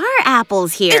 Where are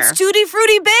apples here? It's Tutti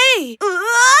Frutti Bay.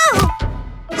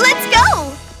 Let's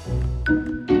go.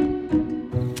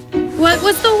 What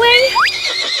was the way?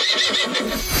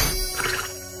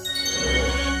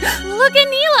 Look at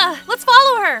Neela. Let's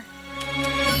follow her.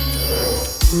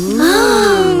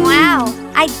 Wow,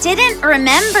 I didn't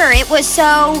remember it was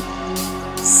so...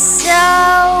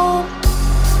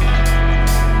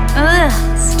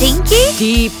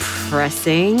 stinky?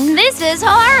 Depressing. This is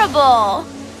horrible.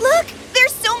 Look,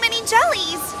 there's so many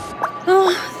jellies.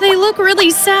 Oh, they look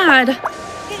really sad.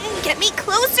 Get me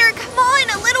closer. Come on,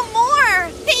 a little more.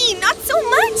 Hey, not so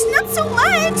much, not so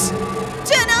much.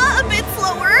 Jenna, a bit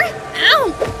slower.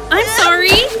 Ow! I'm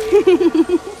sorry.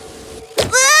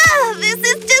 This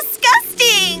is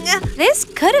disgusting. This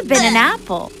could have been an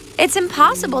apple. It's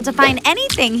impossible to find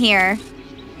anything here.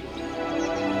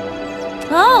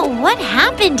 Oh, what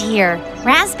happened here?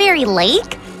 Raspberry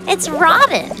Lake? It's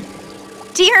rotten.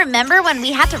 Do you remember when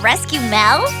we had to rescue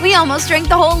Mel? We almost drank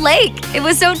the whole lake. It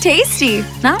was so tasty.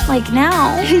 Not like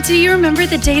now. Do you remember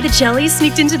the day the jelly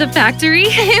sneaked into the factory?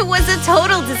 It was a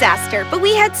total disaster, but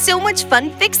we had so much fun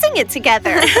fixing it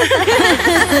together.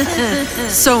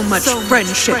 So much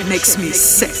friendship makes me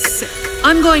sick.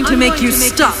 I'm going to make you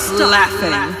stop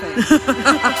laughing.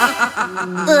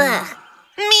 Ugh.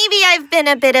 Maybe I've been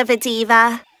a bit of a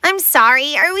diva. I'm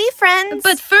sorry. Are we friends?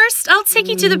 But first, I'll take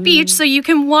you to the beach so you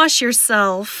can wash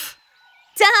yourself.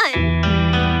 Done.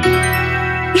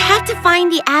 We have to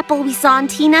find the apple we saw in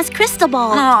Tina's crystal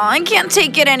ball. Oh, I can't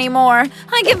take it anymore.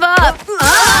 I give up.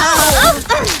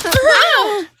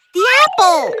 The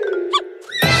apple!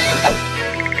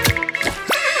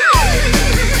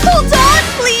 Hold on,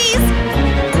 please!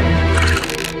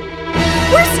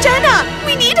 Where's Jenna?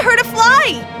 We need her to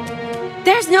fly!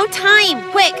 There's no time.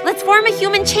 Quick, let's form a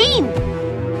human chain.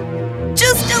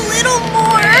 Just a little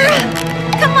more!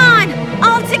 Come on,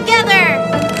 all together!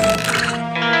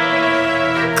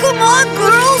 Come on,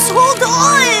 girls, hold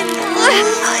on!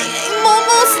 I'm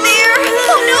almost there!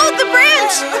 Oh no, the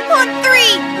branch! On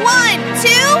 3, 1, 2,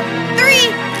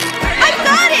 3! I've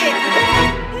got it!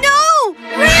 No!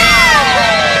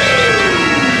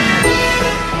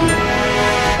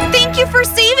 Thank you for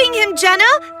saving him, Jenna!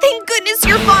 Thank goodness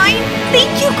you're fine!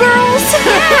 Thank you, girls!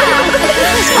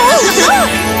 Oh, look!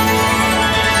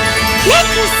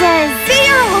 Necklaces! They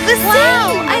are all the same!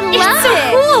 Wow, I love it! It's so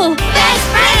cool! Best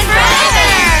friends forever!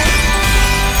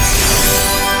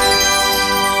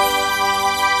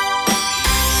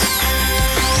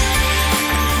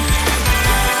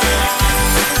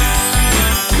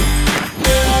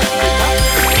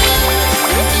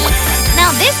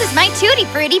 Now this is my Tutti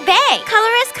Frutti bag.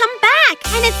 Color has come back,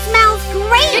 and it smells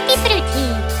great! Tutti frutti.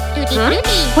 Tutti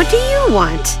frutti. What do you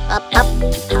want? Up, up,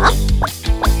 up.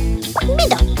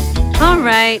 Middle. All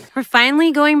right, we're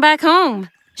finally going back home.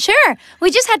 Sure, we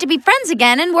just had to be friends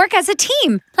again and work as a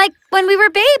team, like when we were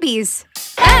babies.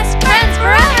 Best friends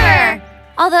forever!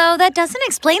 Although that doesn't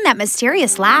explain that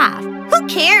mysterious laugh. Who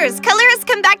cares? Color has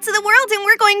come back to the world and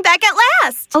we're going back at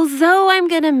last! Although I'm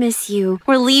gonna miss you,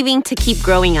 we're leaving to keep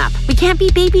growing up. We can't be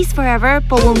babies forever,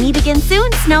 but we'll meet again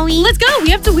soon, Snowy. Let's go! We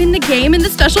have to win the game and the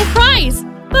special prize!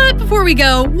 But before we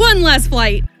go, one last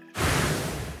flight.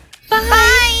 Bye!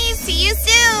 Bye! See you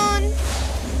soon!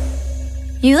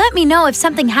 You let me know if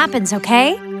something happens,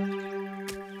 okay?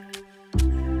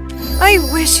 I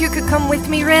wish you could come with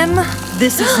me, Rim.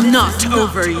 This is not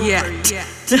over yet.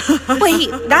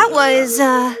 Wait, that was,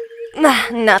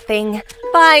 nothing.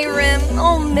 Bye, Rim.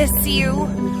 I'll miss you.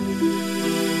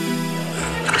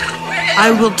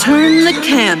 I will turn the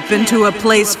camp into a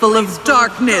place full of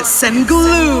darkness and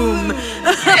gloom.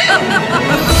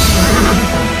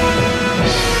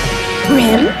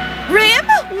 Rim? Rim?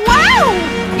 Wow!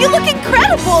 You look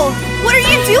incredible! What are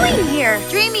you doing here?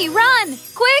 Dreamy, run!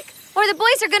 Quick, or the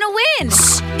boys are gonna win!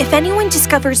 Shh! If anyone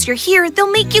discovers you're here, they'll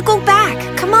make you go back.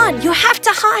 Come on, you have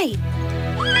to hide.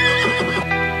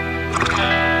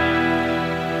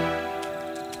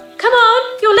 Come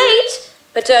on, you're late,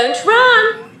 but don't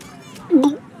run.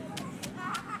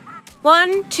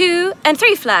 1, 2, and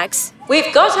 3 flags.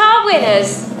 We've got our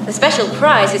winners. The special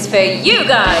prize is for you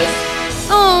guys.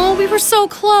 Oh, we were so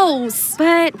close.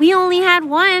 But we only had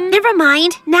one. Never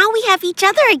mind, now we have each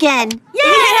other again.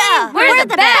 Yeah! We're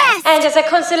the best! And as a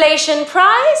consolation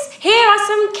prize, here are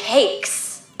some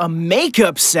cakes. A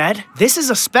makeup set? This is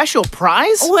a special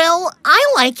prize? Well,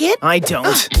 I like it. I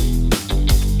don't.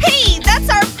 Hey, that's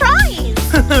our prize!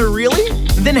 Really?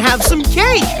 Then have some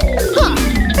cake. Huh.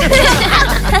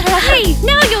 Hey,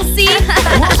 now you'll see.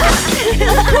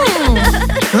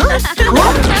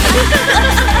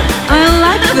 I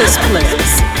like this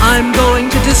place. I'm going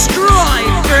to destroy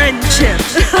friendship.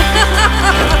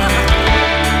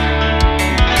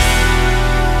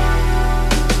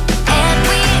 And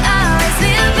we always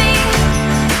will be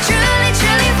truly,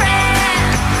 truly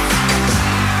friends.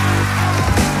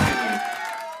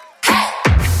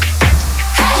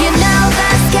 You know the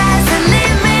sky's the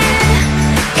limit.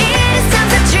 It is time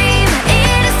to dream.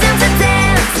 It is time to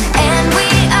dance. And we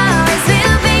always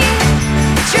will be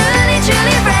truly,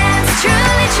 truly friends.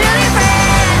 Truly, truly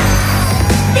friends.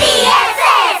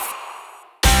 BFF.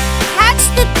 Catch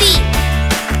the thief!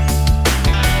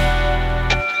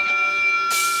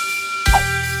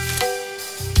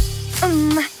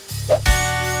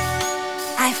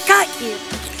 I've got you.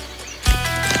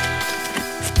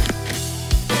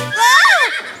 Ah!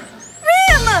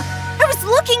 Rim! I was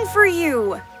looking for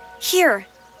you. Here,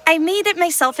 I made it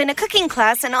myself in a cooking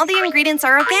class and all the ingredients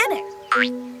are organic.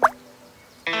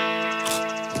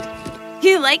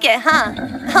 You like it, huh?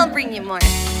 I'll bring you more.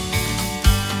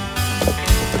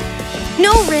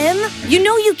 No, Rim. You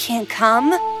know you can't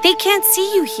come. They can't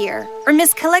see you here, or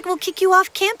Miss Collect will kick you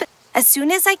off campus. As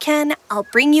soon as I can, I'll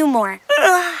bring you more.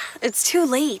 Ugh, it's too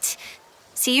late.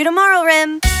 See you tomorrow,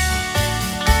 Rim.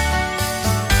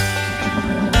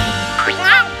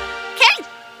 Okay,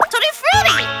 Tutti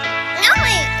Frutti! No,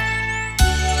 wait.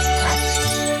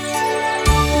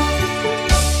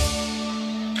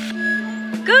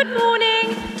 Good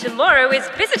morning. Tomorrow is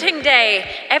visiting day.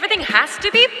 Everything has to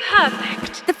be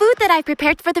perfect. The food that I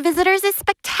prepared for the visitors is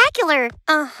spectacular.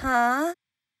 Uh-huh.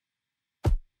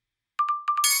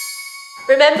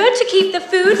 Remember to keep the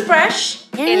food fresh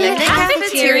in the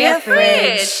cafeteria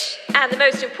fridge. And the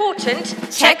most important,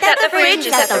 check that the fridge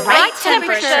is at the right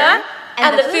temperature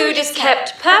and the food is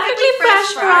kept perfectly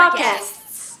fresh for our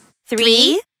guests.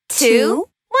 3, 2,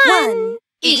 1.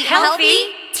 Eat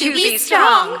healthy to be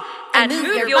strong and move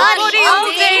your body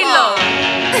all day long.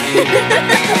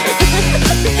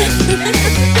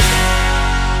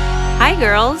 Hi,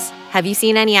 girls. Have you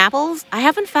seen any apples? I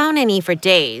haven't found any for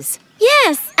days.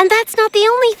 Yes, and that's not the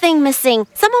only thing missing.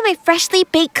 Some of my freshly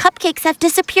baked cupcakes have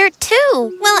disappeared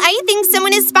too. Well, I think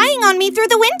someone is spying on me through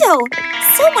the window.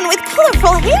 Someone with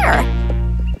colorful hair.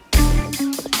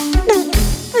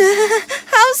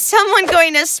 How's someone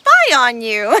going to spy on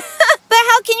you? But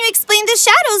how can you explain the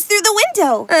shadows through the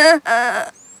window?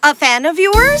 A fan of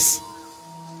yours?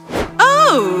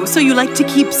 Oh, so you like to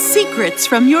keep secrets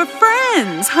from your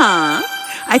friends, huh?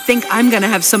 I think I'm gonna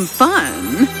have some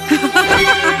fun.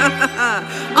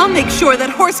 I'll make sure that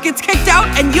horse gets kicked out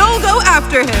and you'll go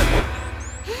after him.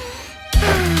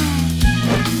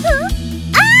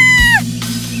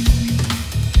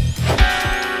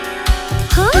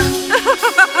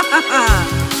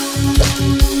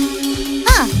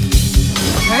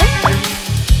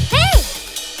 Hey!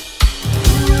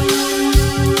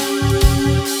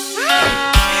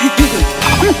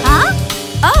 Huh?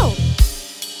 Oh!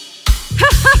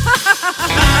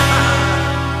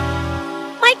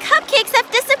 My cupcakes have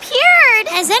disappeared!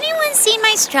 Has anyone seen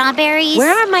my strawberries?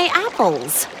 Where are my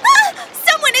apples?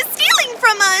 Someone is stealing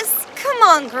from us! Come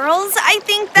on, girls. I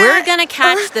think that... We're gonna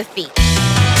catch the thief.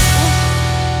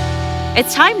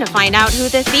 It's time to find out who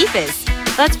the thief is.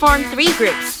 Let's form 3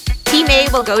 groups. Team A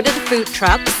will go to the food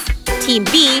trucks, Team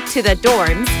B to the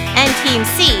dorms, and Team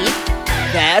C...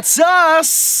 That's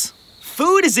us!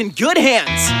 Food is in good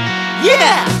hands.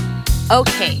 Yeah!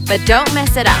 Okay, but don't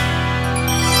mess it up.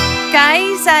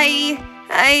 Guys, I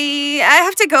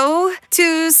have to go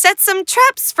to set some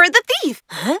traps for the thief.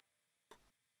 Huh?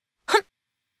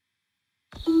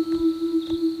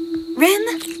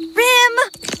 Rim!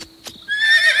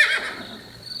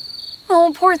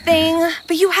 Oh, poor thing.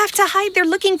 But you have to hide. They're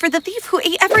looking for the thief who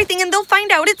ate everything and they'll find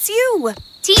out it's you.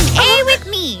 Team A with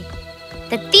me.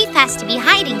 The thief has to be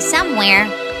hiding somewhere.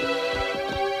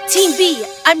 Team B,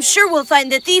 I'm sure we'll find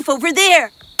the thief over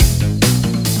there.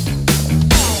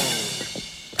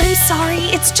 I'm sorry,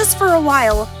 it's just for a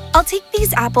while. I'll take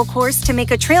these apple cores to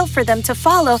make a trail for them to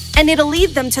follow, and it'll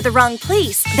lead them to the wrong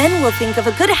place. Then we'll think of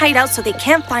a good hideout so they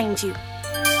can't find you.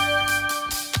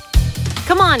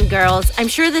 Come on, girls. I'm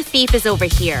sure the thief is over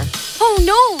here. Oh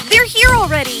no, they're here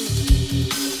already.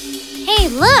 Hey,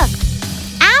 look!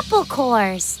 Apple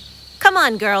cores. Come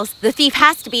on, girls. The thief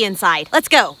has to be inside. Let's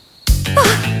go.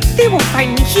 They won't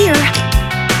find me here.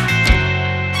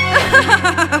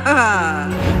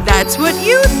 That's what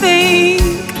you think.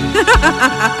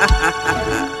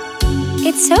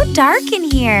 It's so dark in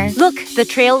here. Look, the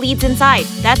trail leads inside.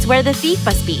 That's where the thief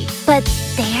must be. But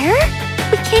there?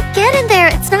 We can't get in there.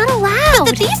 It's not allowed.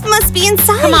 But the thief must be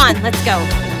inside. Come on, let's go.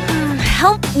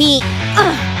 Help me.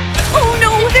 Oh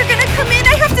no, they're gonna come in.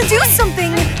 I have to do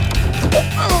something.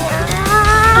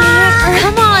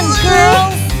 Come on,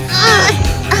 girls.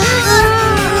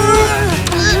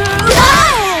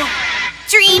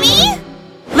 Dreamy?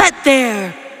 Let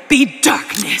there be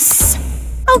darkness.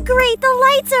 Oh, great. The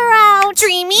lights are out.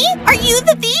 Dreamy? Are you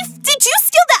the thief? Did you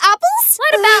steal the apples?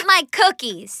 What about my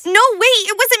cookies? No, wait,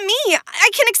 it wasn't me. I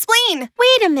can explain.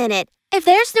 Wait a minute. If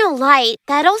there's no light,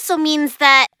 that also means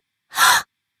that...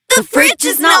 The fridge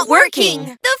is not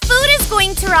working. The food is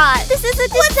going to rot. This is a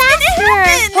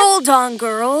disaster. Hold on,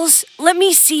 girls. Let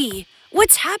me see.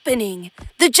 What's happening?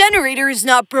 The generator is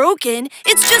not broken.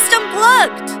 It's just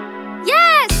unplugged.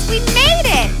 Yes, we made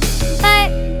it!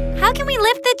 But how can we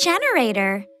lift the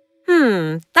generator?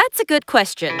 That's a good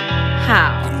question.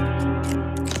 How?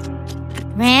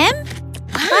 Rim?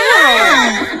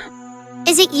 Wow!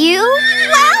 Is it you?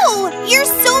 Wow! You're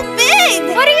so big!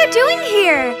 What are you doing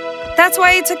here? That's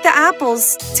why I took the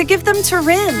apples, to give them to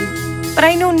Rim. But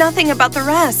I know nothing about the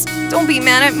rest. Don't be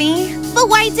mad at me. But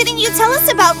why didn't you tell us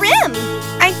about Rim?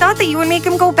 I thought that you would make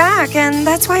him go back, and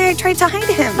that's why I tried to hide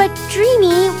him. But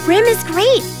Dreamy, Rim is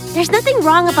great. There's nothing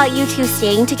wrong about you two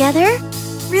staying together.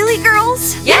 Really,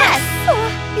 girls? Yes!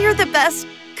 Oh, you're the best.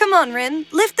 Come on, Rim.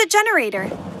 Lift the generator.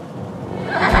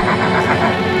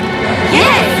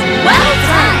 Yes! Well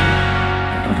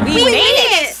done! We made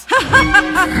it!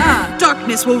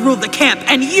 Darkness will rule the camp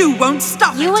and you won't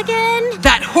stop You it. again?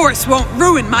 That horse won't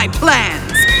ruin my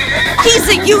plans. He's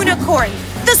a unicorn,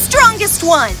 the strongest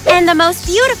one. And the most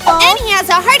beautiful. And he has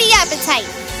a hearty appetite.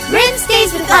 Rim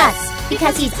stays with us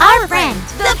because he's our friend.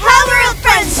 The power of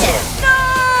friendship.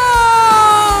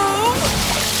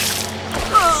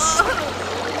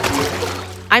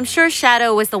 I'm sure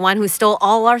Shadow was the one who stole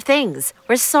all our things.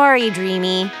 We're sorry,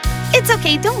 Dreamy. It's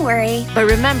okay, don't worry. But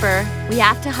remember, we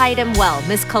have to hide him well.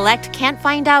 Miss Collect can't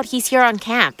find out he's here on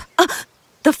camp.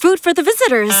 The food for the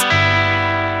visitors.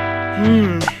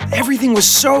 Everything was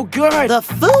so good. The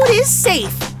food is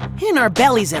safe. In our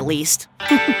bellies, at least.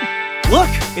 Look,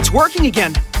 it's working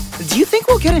again. Do you think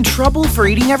we'll get in trouble for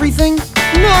eating everything?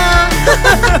 Nah.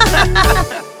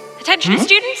 Attention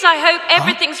students, I hope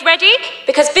everything's ready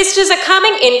because visitors are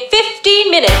coming in 15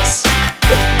 minutes.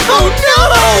 Oh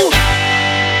no!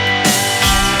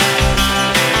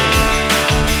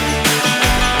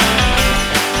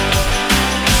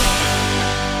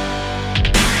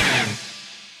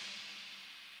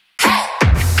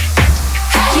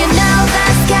 You know the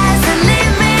sky's the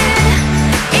limit.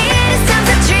 It is time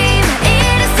to dream,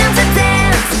 it is time to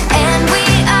dance, and we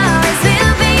always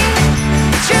will be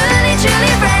truly,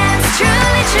 truly friends,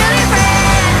 truly, truly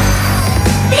friends.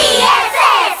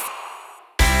 BFF!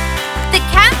 The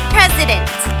camp president.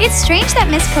 It's strange that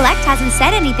Miss Collect hasn't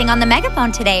said anything on the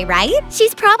megaphone today, right?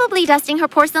 She's probably dusting her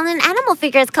porcelain animal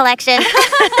figures collection.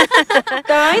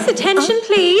 Guys, attention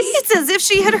please. It's as if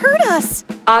she had heard us.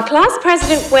 Our class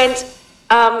president went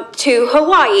to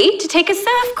Hawaii to take a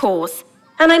surf course,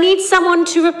 and I need someone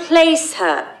to replace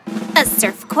her. A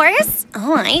surf course?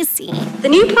 Oh, I see. The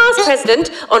new class president,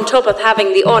 on top of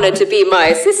having the honor to be my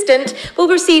assistant, will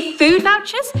receive food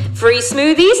vouchers, free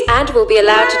smoothies, and will be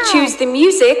allowed to choose the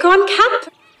music on camp.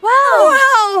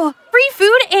 Wow! Free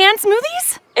food and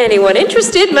smoothies? Anyone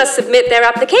interested must submit their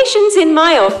applications in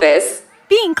my office.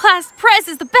 Being class pres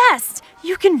is the best.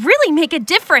 You can really make a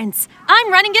difference.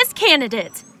 I'm running as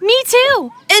candidate. Me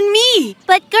too. And me.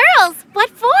 But girls,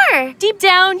 what for? Deep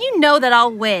down, you know that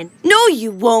I'll win. No,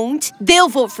 you won't. They'll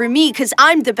vote for me because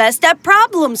I'm the best at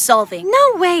problem solving.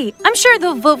 No way. I'm sure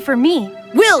they'll vote for me.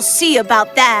 We'll see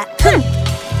about that.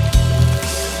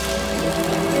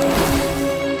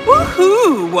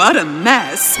 Woohoo! What a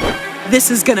mess.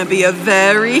 This is gonna be a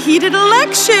very heated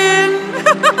election.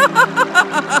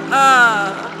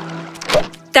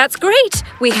 That's great.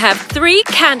 We have 3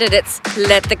 candidates.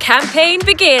 Let the campaign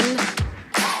begin.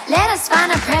 Let us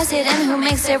find a president who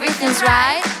makes everything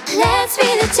right. Let's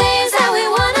be the change that we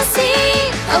wanna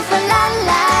see. Oh, for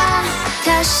Lala,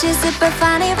 cause she's super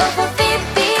funny. Vote for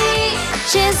Phoebe,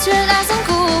 she's relaxed and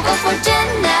cool. Vote for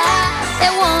Jenna,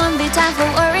 there won't be time for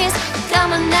worries.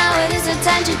 Come on now, it is the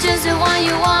time to choose the one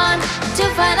you want, to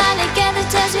finally get the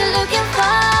chance you're looking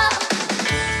for.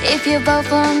 If you vote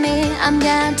for me, I'm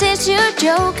gonna teach you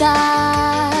yoga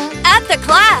At the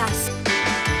class.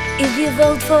 If you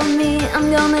vote for me, I'm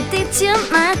gonna teach you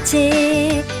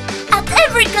magic at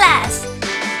every class.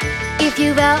 If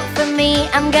you vote for me,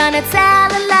 I'm gonna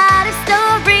tell a lot of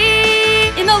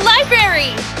stories In the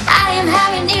library! I am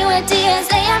having new ideas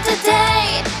day after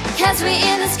day, cause we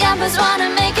in this campus wanna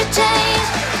make a change.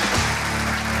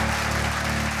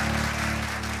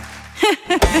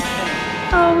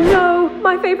 Oh no,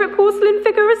 my favourite porcelain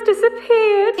figure has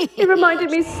disappeared. It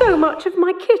reminded me so much of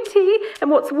my kitty.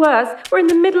 And what's worse, we're in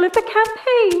the middle of the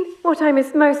campaign. What I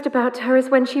miss most about her is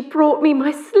when she brought me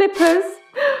my slippers.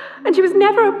 And she was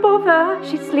never a bother.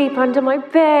 She'd sleep under my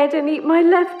bed and eat my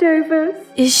leftovers.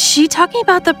 Is she talking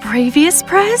about the previous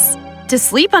press? To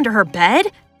sleep under her bed?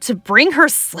 To bring her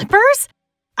slippers?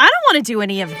 I don't want to do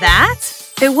any of that.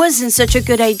 It wasn't such a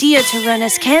good idea to run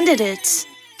as candidates.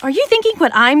 Are you thinking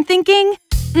what I'm thinking?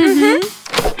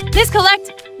 Mm-hmm. Miss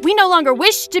Collect, we no longer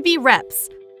wish to be reps.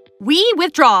 We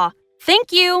withdraw.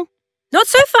 Thank you. Not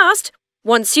so fast.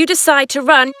 Once you decide to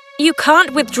run, you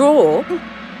can't withdraw.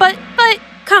 But...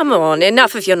 Come on,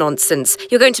 enough of your nonsense.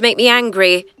 You're going to make me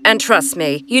angry. And trust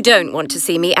me, you don't want to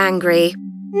see me angry.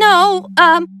 No,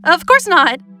 of course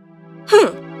not.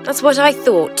 That's what I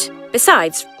thought.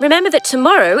 Besides, remember that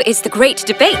tomorrow is the great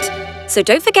debate. So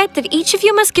don't forget that each of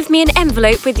you must give me an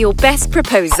envelope with your best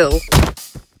proposal.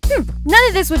 None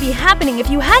of this would be happening if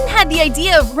you hadn't had the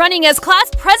idea of running as class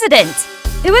president.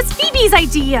 It was Phoebe's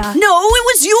idea. No, it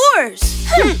was yours.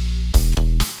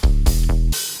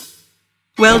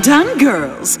 Well done,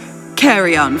 girls.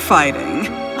 Carry on fighting.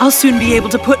 I'll soon be able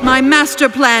to put my master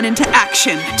plan into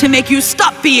action to make you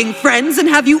stop being friends and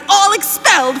have you all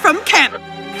expelled from camp.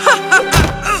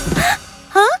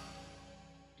 Huh?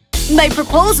 My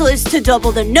proposal is to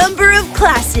double the number of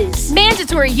classes.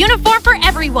 Mandatory uniform for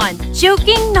everyone.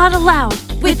 Joking not allowed.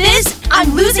 With this,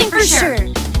 I'm losing for sure.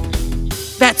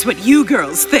 That's what you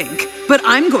girls think. but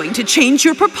I'm going to change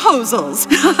your proposals.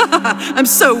 I'm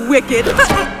so wicked.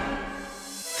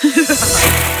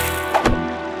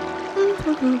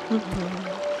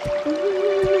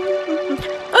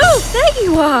 Oh, there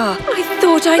you are. I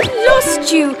thought I'd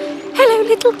lost you. Hello,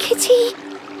 little kitty.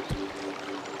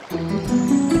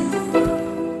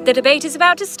 The debate is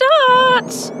about to start.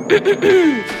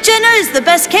 Jenna is the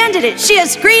best candidate. She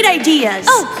has great ideas.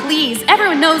 Oh, please.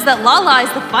 Everyone knows that Lala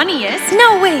is the funniest.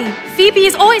 No way. Phoebe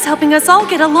is always helping us all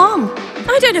get along.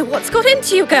 I don't know what's got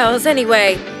into you girls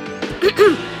anyway.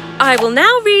 I will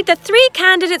now read the 3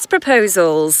 candidates'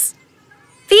 proposals.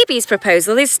 Phoebe's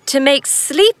proposal is to make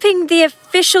sleeping the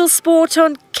official sport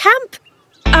on camp.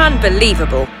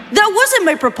 Unbelievable. That wasn't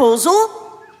my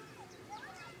proposal.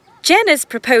 Jenna's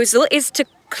proposal is to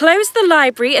close the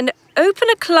library and open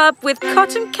a club with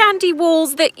cotton candy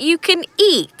walls that you can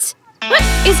eat. What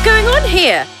is going on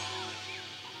here?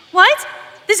 What?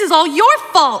 This is all your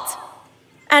fault.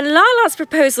 And Lala's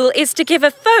proposal is to give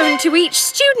a phone to each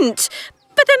student.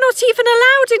 But they're not even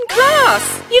allowed in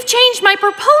class. You've changed my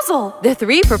proposal. The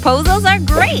 3 proposals are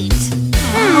great.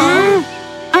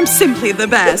 I'm simply the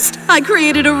best. I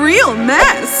created a real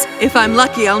mess. If I'm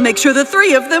lucky, I'll make sure the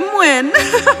 3 of them win.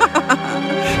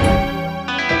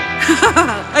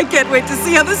 I can't wait to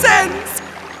see how this ends.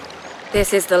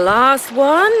 This is the last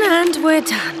one, and we're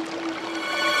done.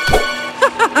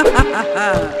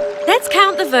 Let's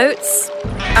count the votes.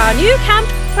 Our new camp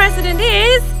president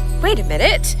is... Wait a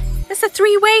minute. It's a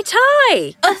 3-way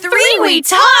tie. A 3-way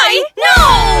tie? No!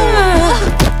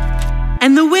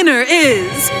 And the winner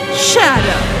is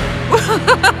Shadow.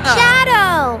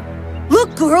 Shadow!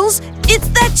 Look, girls, it's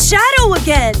that Shadow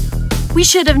again. We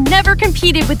should have never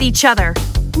competed with each other.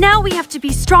 Now we have to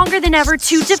be stronger than ever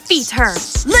to defeat her.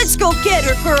 Let's go get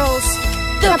her, girls.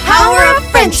 The power of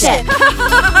friendship.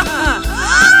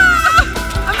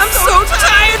 I'm so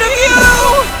tired of you!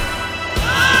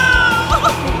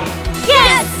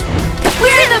 Yes!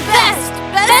 We're the best!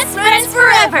 Best friends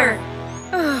forever!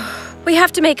 We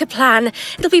have to make a plan.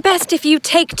 It'll be best if you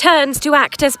take turns to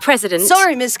act as president.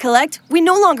 Sorry, Miss Collect. We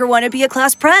no longer want to be a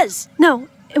class prez. No,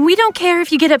 and we don't care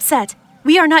if you get upset.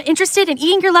 We are not interested in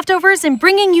eating your leftovers and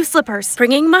bringing you slippers.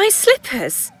 Bringing my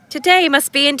slippers? Today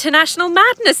must be International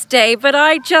Madness Day, but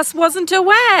I just wasn't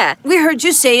aware. We heard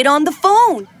you say it on the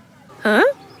phone. Huh?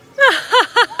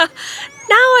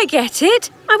 Now I get it.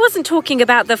 I wasn't talking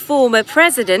about the former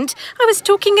president. I was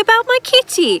talking about my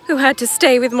kitty, who had to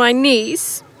stay with my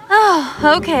niece.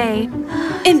 Oh, okay.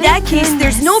 In that case,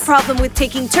 there's no problem with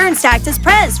taking turns to act as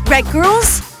prez, right,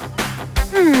 girls?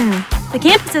 The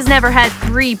campus has never had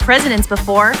 3 presidents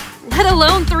before, let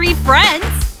alone 3 friends.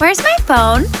 Where's my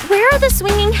phone? Where are the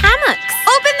swinging hammocks?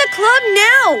 Open the club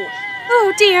now!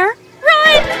 Oh, dear.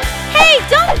 Run! Hey,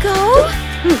 don't go!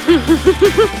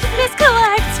 Miss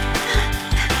Collect!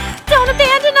 Don't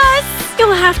abandon us!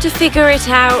 You'll have to figure it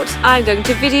out. I'm going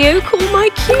to video call my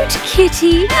cute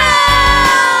kitty.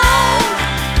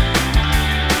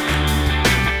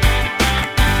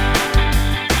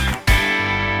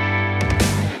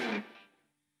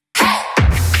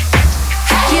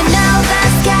 You know the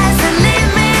sky's the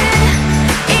limit.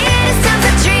 It is time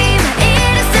to dream,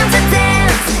 it is time to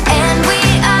dance, and we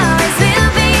always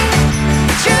will be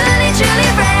truly, truly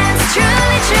friends,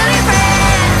 truly, truly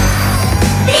friends.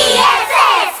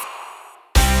 BFF!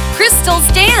 Kristal's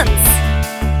dance!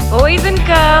 Boys and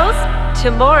girls,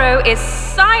 tomorrow is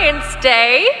Science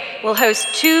Day. We'll host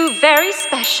 2 very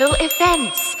special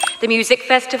events. The music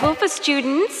festival for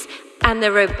students and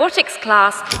the robotics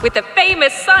class with the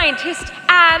famous scientist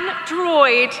Anne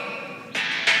Droid.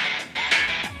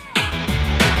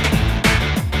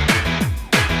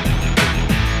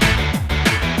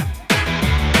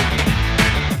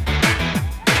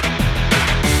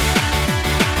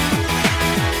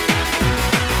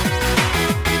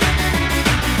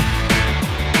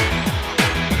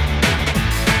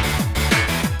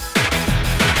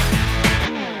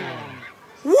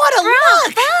 What a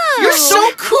look! You're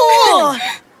so cool!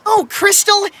 Oh,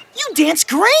 Kristal, you dance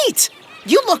great!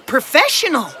 You look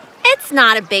professional! It's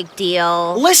not a big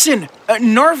deal. Listen,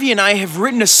 Narvi and I have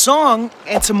written a song,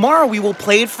 and tomorrow we will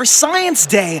play it for Science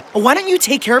Day. Why don't you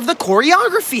take care of the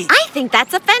choreography? I think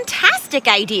that's a fantastic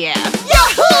idea.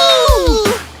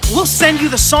 Yahoo! We'll send you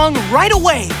the song right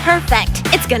away. Perfect.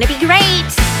 It's gonna be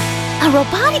great. A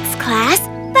robotics class?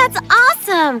 That's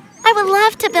awesome! I would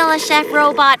love to build a chef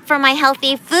robot for my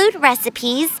healthy food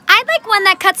recipes. I'd like one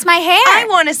that cuts my hair. I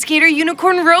want a skater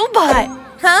unicorn robot.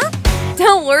 Huh?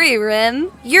 Don't worry,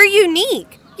 Rim. You're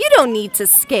unique. You don't need to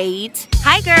skate.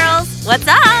 Hi, girls. What's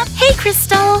up? Hey,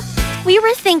 Kristal. We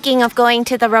were thinking of going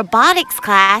to the robotics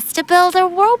class to build a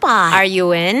robot. Are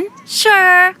you in?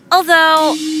 Sure,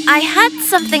 although I had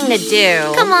something to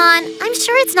do. Come on, I'm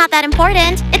sure it's not that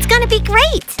important. It's gonna be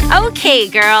great. Okay,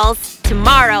 girls.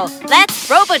 Tomorrow, let's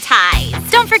robotize.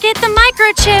 Don't forget the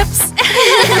microchips.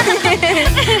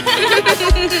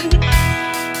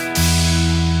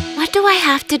 What do I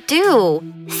have to do?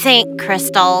 Think,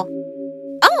 Kristal.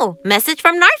 Oh, message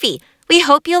from Narfi. We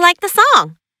hope you like the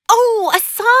song. Oh, a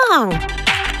song.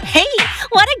 Hey,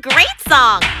 what a great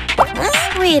song.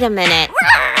 Wait a minute.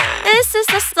 This is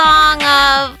the song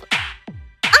of...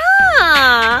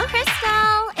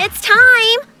 Kristal, it's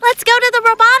time. Let's go to the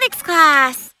robotics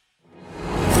class.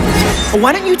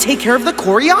 Why don't you take care of the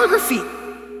choreography?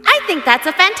 I think that's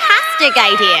a fantastic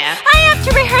idea. I have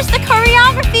to rehearse the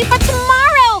choreography for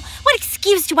tomorrow. What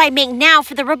excuse do I make now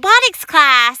for the robotics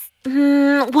class?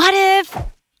 What if...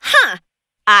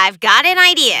 I've got an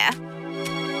idea.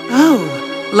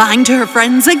 Oh, lying to her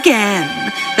friends again.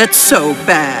 That's so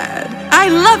bad. I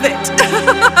love it.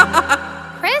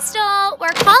 Kristal,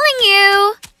 we're calling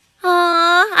you.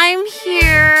 I'm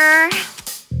here.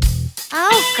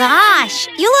 Oh gosh,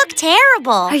 you look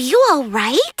terrible. Are you all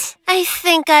right? I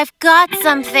think I've got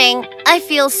something. I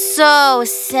feel so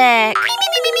sick.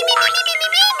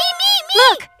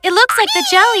 Look, it looks like the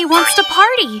jelly wants to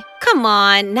party. Come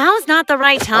on, now's not the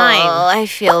right time. Oh, I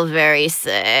feel very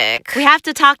sick. We have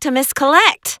to talk to Miss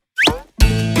Collect.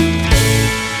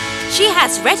 She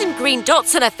has red and green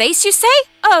dots on her face, you say?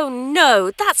 Oh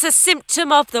no, that's a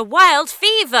symptom of the wild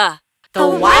fever. The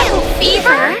wild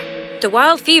fever? The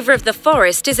wild fever of the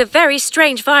forest is a very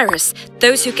strange virus.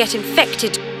 Those who get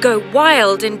infected go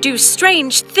wild and do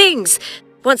strange things.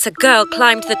 Once a girl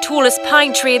climbed the tallest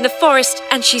pine tree in the forest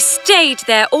and she stayed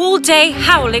there all day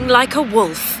howling like a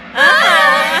wolf.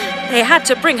 They had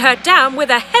to bring her down with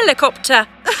a helicopter.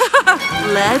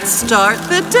 Let's start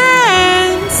the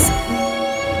dance.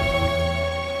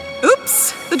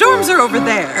 Oops, the dorms are over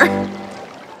there.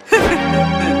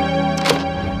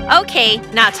 Okay,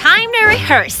 now time to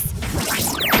rehearse.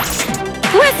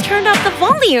 Who has turned up the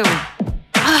volume?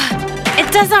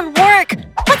 It doesn't work.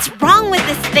 What's wrong with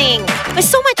this thing? There's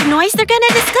so much noise they're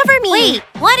gonna discover me. Wait,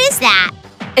 what is that?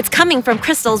 It's coming from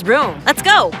Kristal's room. Let's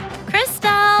go.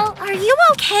 Kristal, are you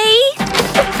okay?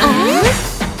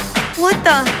 What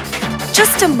the?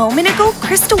 Just a moment ago,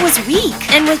 Kristal was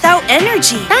weak and without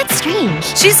energy. That's strange.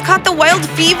 She's caught the wild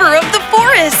fever of the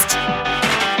forest.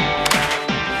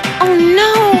 Oh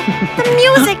no, the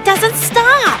music doesn't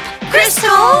stop.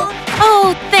 Kristal!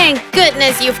 Oh, thank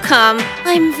goodness you've come.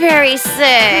 I'm very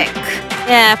sick.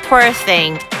 Yeah, poor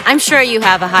thing. I'm sure you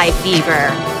have a high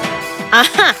fever.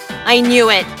 I knew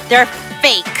it. They're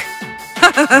fake.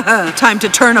 Time to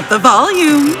turn up the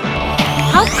volume.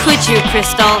 How could you,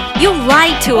 Kristal? You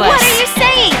lied to us. What are you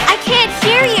saying? I can't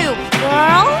hear you.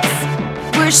 Girls?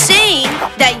 We're saying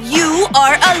that you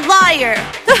are a liar.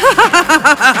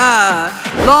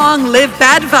 Long live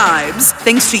bad vibes.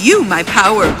 Thanks to you, my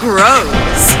power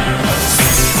grows.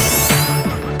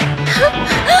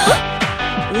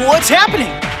 What's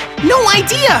happening? No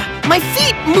idea! My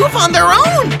feet move on their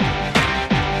own!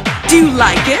 Do you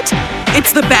like it?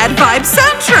 It's the Bad Vibe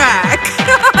soundtrack!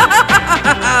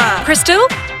 Kristal,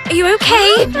 are you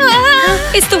okay?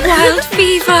 It's the wild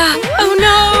fever. Oh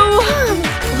no!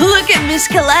 Look at Miss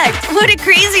Collect. What a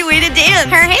crazy way to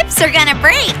dance. Her hips are gonna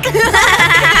break.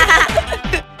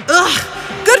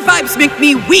 Ugh, good vibes make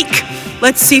me weak.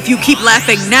 Let's see if you keep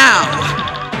laughing now.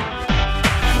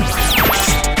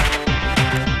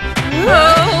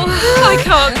 Oh, I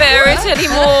can't bear it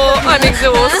anymore. I'm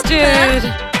exhausted.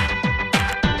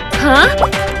 Huh?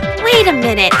 Wait a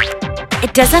minute.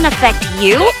 It doesn't affect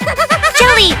you?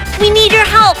 Jelly, we need your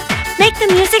help. Make the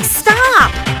music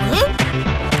stop.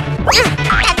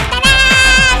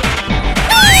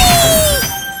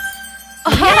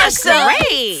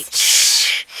 Great.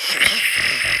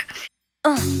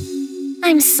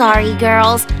 I'm sorry,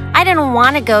 girls. I didn't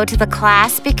want to go to the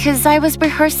class because I was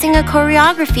rehearsing a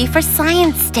choreography for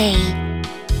Science Day.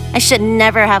 I should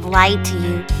never have lied to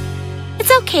you. It's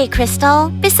okay,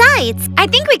 Kristal. Besides, I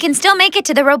think we can still make it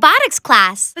to the robotics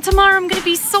class. But tomorrow I'm gonna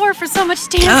be sore for so much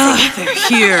dancing. They're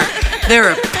here.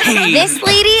 They're a pain. This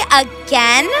lady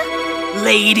again?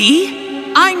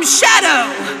 Lady, I'm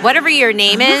Shadow. Whatever your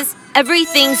name is,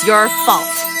 everything's your fault.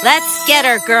 Let's get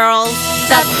her, girls.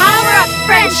 The power of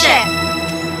friendship.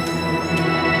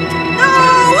 No!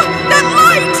 That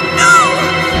light!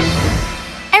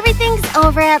 No! everything's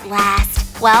over at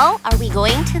last. Well, are we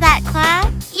going to that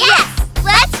class? Yes!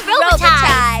 Let's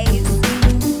robotize!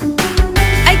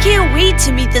 I can't wait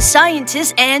to meet the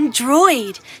scientist and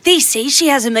droid. They say she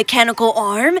has a mechanical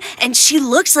arm and she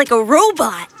looks like a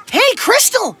robot. Hey,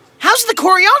 Kristal! How's the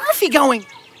choreography going?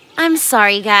 I'm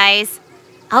sorry, guys.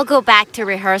 I'll go back to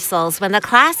rehearsals when the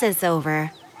class is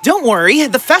over. Don't worry,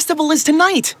 the festival is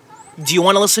tonight. Do you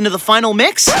want to listen to the final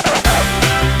mix?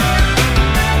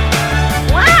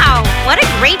 Wow, what a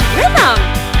great rhythm!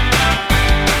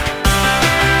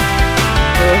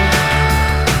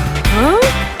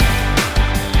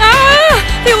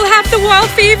 They will have the wild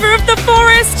fever of the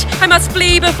forest! I must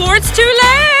flee before it's too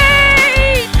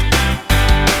late!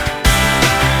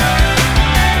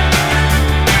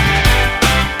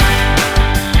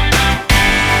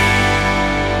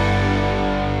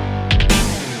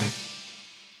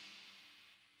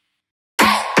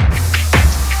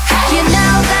 You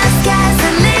know the sky's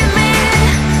the limit.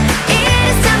 It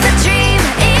is time to dream,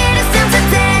 it is time to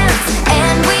dance,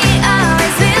 and we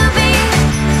always will be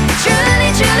truly,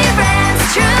 truly friends,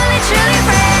 truly, truly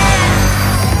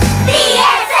friends.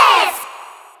 BFF!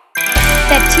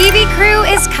 The TV crew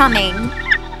is coming.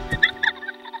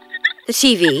 The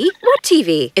TV? What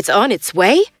TV? It's on its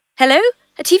way? Hello?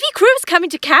 A TV crew is coming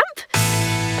to camp?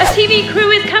 A TV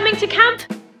crew is coming to camp.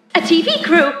 A TV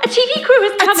crew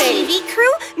is coming. A TV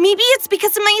crew? Maybe it's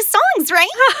because of my songs,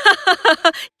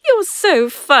 right? You're so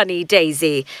funny,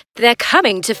 Daisy. They're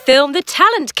coming to film the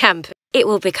talent camp. It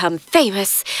will become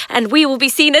famous, and we will be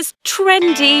seen as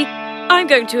trendy. I'm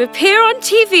going to appear on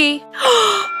TV.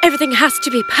 Everything has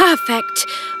to be perfect.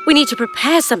 We need to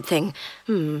prepare something.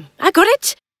 I got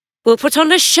it. We'll put on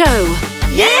a show.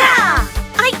 Yeah!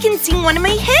 I can sing one of my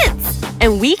hits.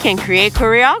 And we can create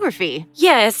choreography.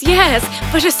 Yes,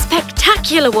 but a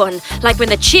spectacular one, like when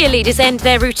the cheerleaders end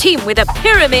their routine with a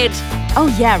pyramid. Oh,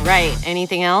 yeah, right.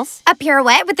 Anything else? A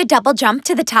pirouette with a double jump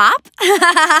to the top?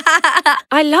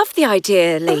 I love the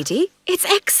idea, lady. It's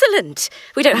excellent.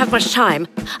 We don't have much time.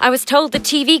 I was told the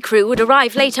TV crew would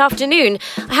arrive late afternoon.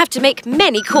 I have to make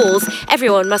many calls.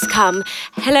 Everyone must come.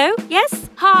 Hello? Yes?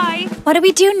 Hi. What do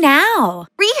we do now?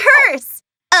 Rehearse!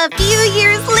 A few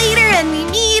years later and we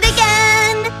meet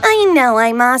again. I know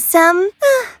I'm awesome.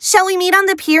 Shall we meet on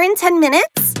the pier in 10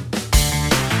 minutes?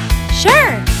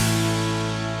 Sure.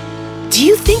 Do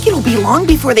you think it'll be long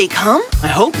before they come? I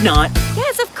hope not.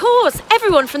 Yes, of course.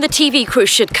 Everyone from the TV crew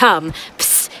should come.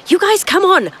 Psst, you guys come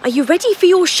on. Are you ready for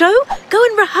your show? Go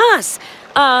and rehearse.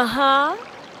 Uh-huh.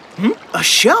 A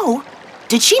show?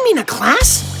 Did she mean a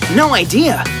class? No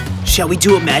idea. Shall we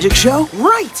do a magic show?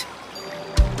 Right.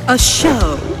 A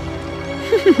show.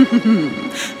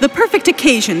 The perfect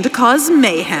occasion to cause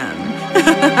mayhem.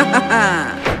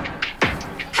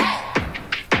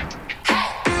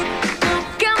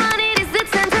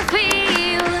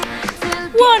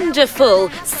 Wonderful.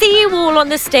 See you all on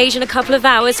the stage in a couple of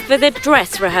hours for the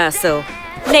dress rehearsal.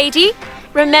 Lady,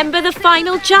 remember the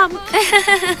final jump.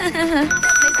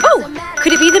 Oh,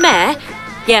 could it be the mayor?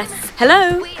 Yes.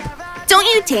 Hello? Don't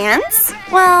you dance?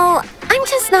 Well, I'm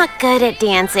just not good at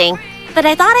dancing. But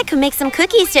I thought I could make some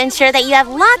cookies to ensure that you have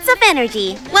lots of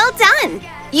energy. Well done.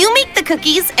 You make the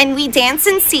cookies and we dance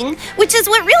and sing, which is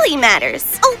what really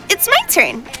matters. Oh, it's my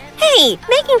turn. Hey,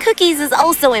 making cookies is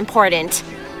also important.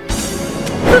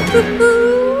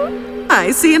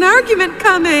 I see an argument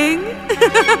coming.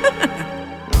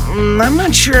 I'm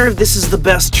not sure if this is the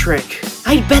best trick.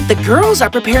 I bet the girls are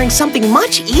preparing something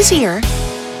much easier.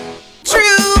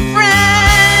 True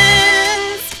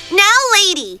friends! Now,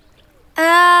 lady.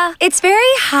 It's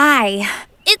very high.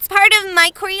 It's part of my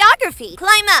choreography.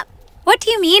 Climb up. What do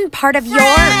you mean, part of your...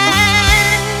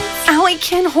 Ow, I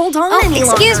can't hold on any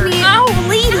longer. Excuse me. Oh,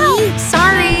 lady. Oh,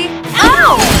 sorry.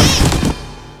 Ow!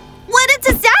 What a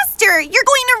disaster! You're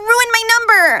going to ruin my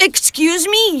number! Excuse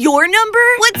me, your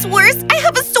number? What's worse, I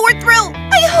have a sore throat.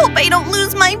 I hope I don't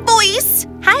lose my voice.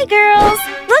 Hi, girls.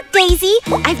 Look, Daisy.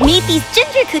 I've made these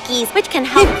ginger cookies, which can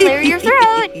help clear your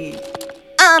throat.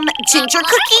 Ginger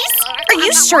cookies? Are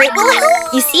you sure it will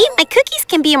help? You see, my cookies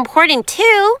can be important,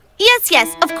 too.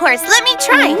 Yes, of course. Let me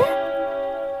try.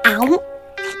 Ow.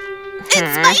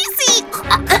 It's spicy.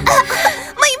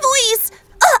 My voice.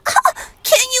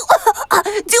 Can you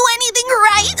do anything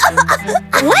right?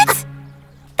 What?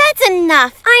 That's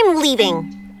enough. I'm leaving.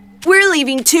 We're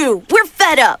leaving, too. We're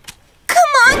fed up.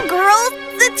 Come on, girls.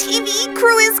 The TV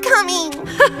crew is coming.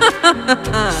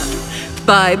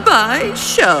 Bye-bye,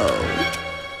 show.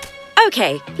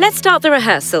 Okay, let's start the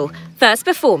rehearsal. First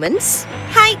performance.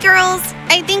 Hi, girls.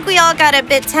 I think we all got a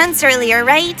bit tense earlier,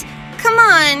 right? Come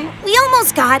on. We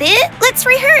almost got it. Let's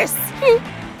rehearse.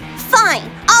 Fine.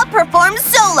 I'll perform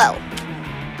solo.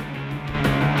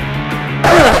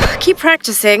 Keep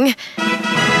practicing.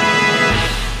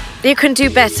 You can do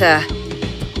better.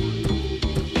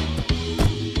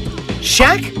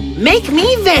 Shaq, make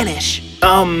me vanish.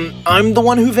 I'm the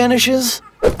one who vanishes?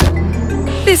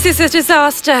 This is a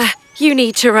disaster. You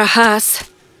need to rehearse.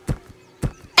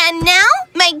 And now,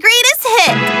 my greatest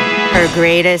hit. Her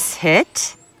greatest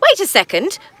hit? Wait a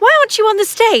second. Why aren't you on the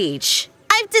stage?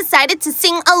 I've decided to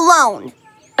sing alone.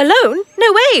 Alone?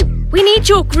 No way. We need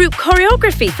your group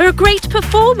choreography for a great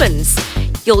performance.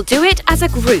 You'll do it as a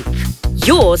group.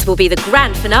 Yours will be the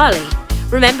grand finale.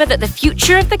 Remember that the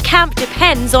future of the camp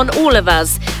depends on all of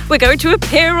us. We're going to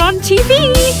appear on TV.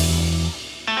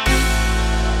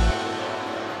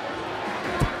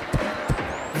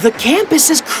 The campus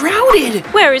is crowded.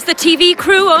 Where is the TV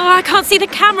crew? Oh, I can't see the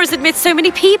cameras amid so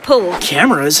many people.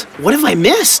 Cameras? What have I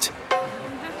missed?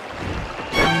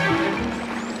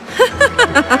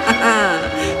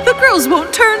 The girls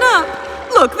won't turn up.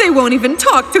 Look, they won't even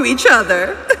talk to each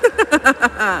other.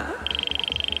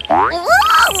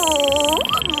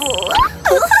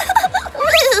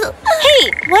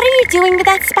 Hey, what are you doing with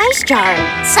that spice jar?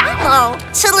 Salo,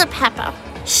 chili pepper.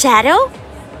 Shadow?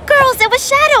 Girls, it was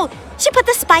Shadow. She put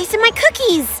the spice in my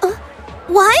cookies.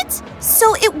 What?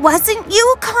 So it wasn't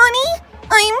you, Coney?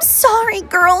 I'm sorry,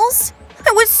 girls.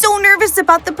 I was so nervous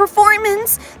about the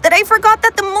performance that I forgot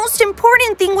that the most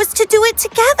important thing was to do it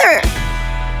together.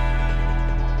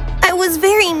 I was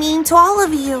very mean to all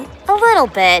of you. A little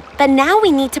bit, but now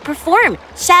we need to perform.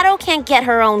 Shadow can't get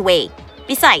her own way.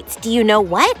 Besides, do you know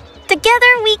what?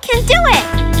 Together we can do it!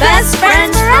 Best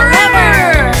friends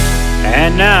forever!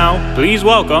 And now, please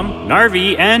welcome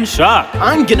Narvi and Shock.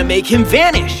 I'm gonna make him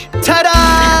vanish.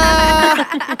 Ta-da!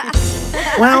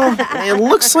 Well, it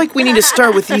looks like we need to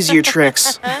start with easier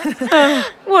tricks.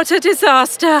 What a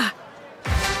disaster.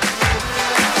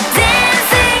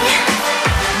 Dancing,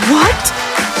 What?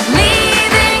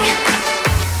 leaving.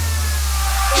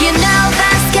 You know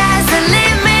the sky's the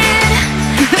limit.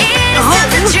 It is time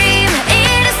to dream.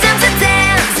 It is time to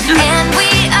dance. And we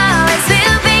always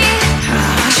will be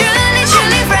truly,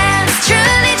 truly friends.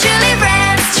 Truly, truly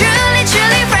friends. Truly,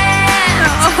 truly friends.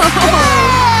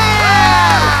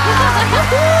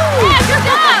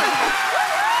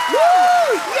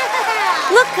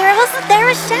 Look, girls, there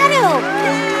is Shadow.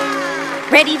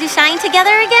 Ready to shine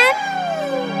together again?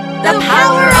 The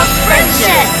power of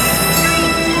friendship!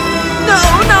 No,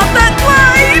 not that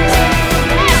light!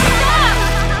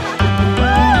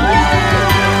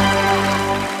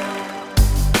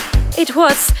 It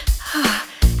was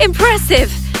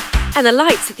impressive. And the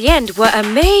lights at the end were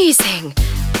amazing.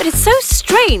 But it's so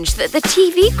strange that the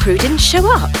TV crew didn't show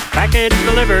up. Package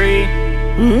delivery.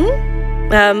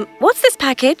 What's this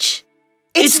package?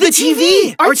 It's the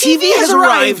TV! Our TV has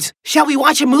arrived! Shall we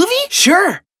watch a movie?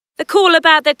 Sure. The call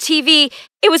about the TV,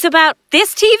 it was about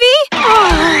this TV?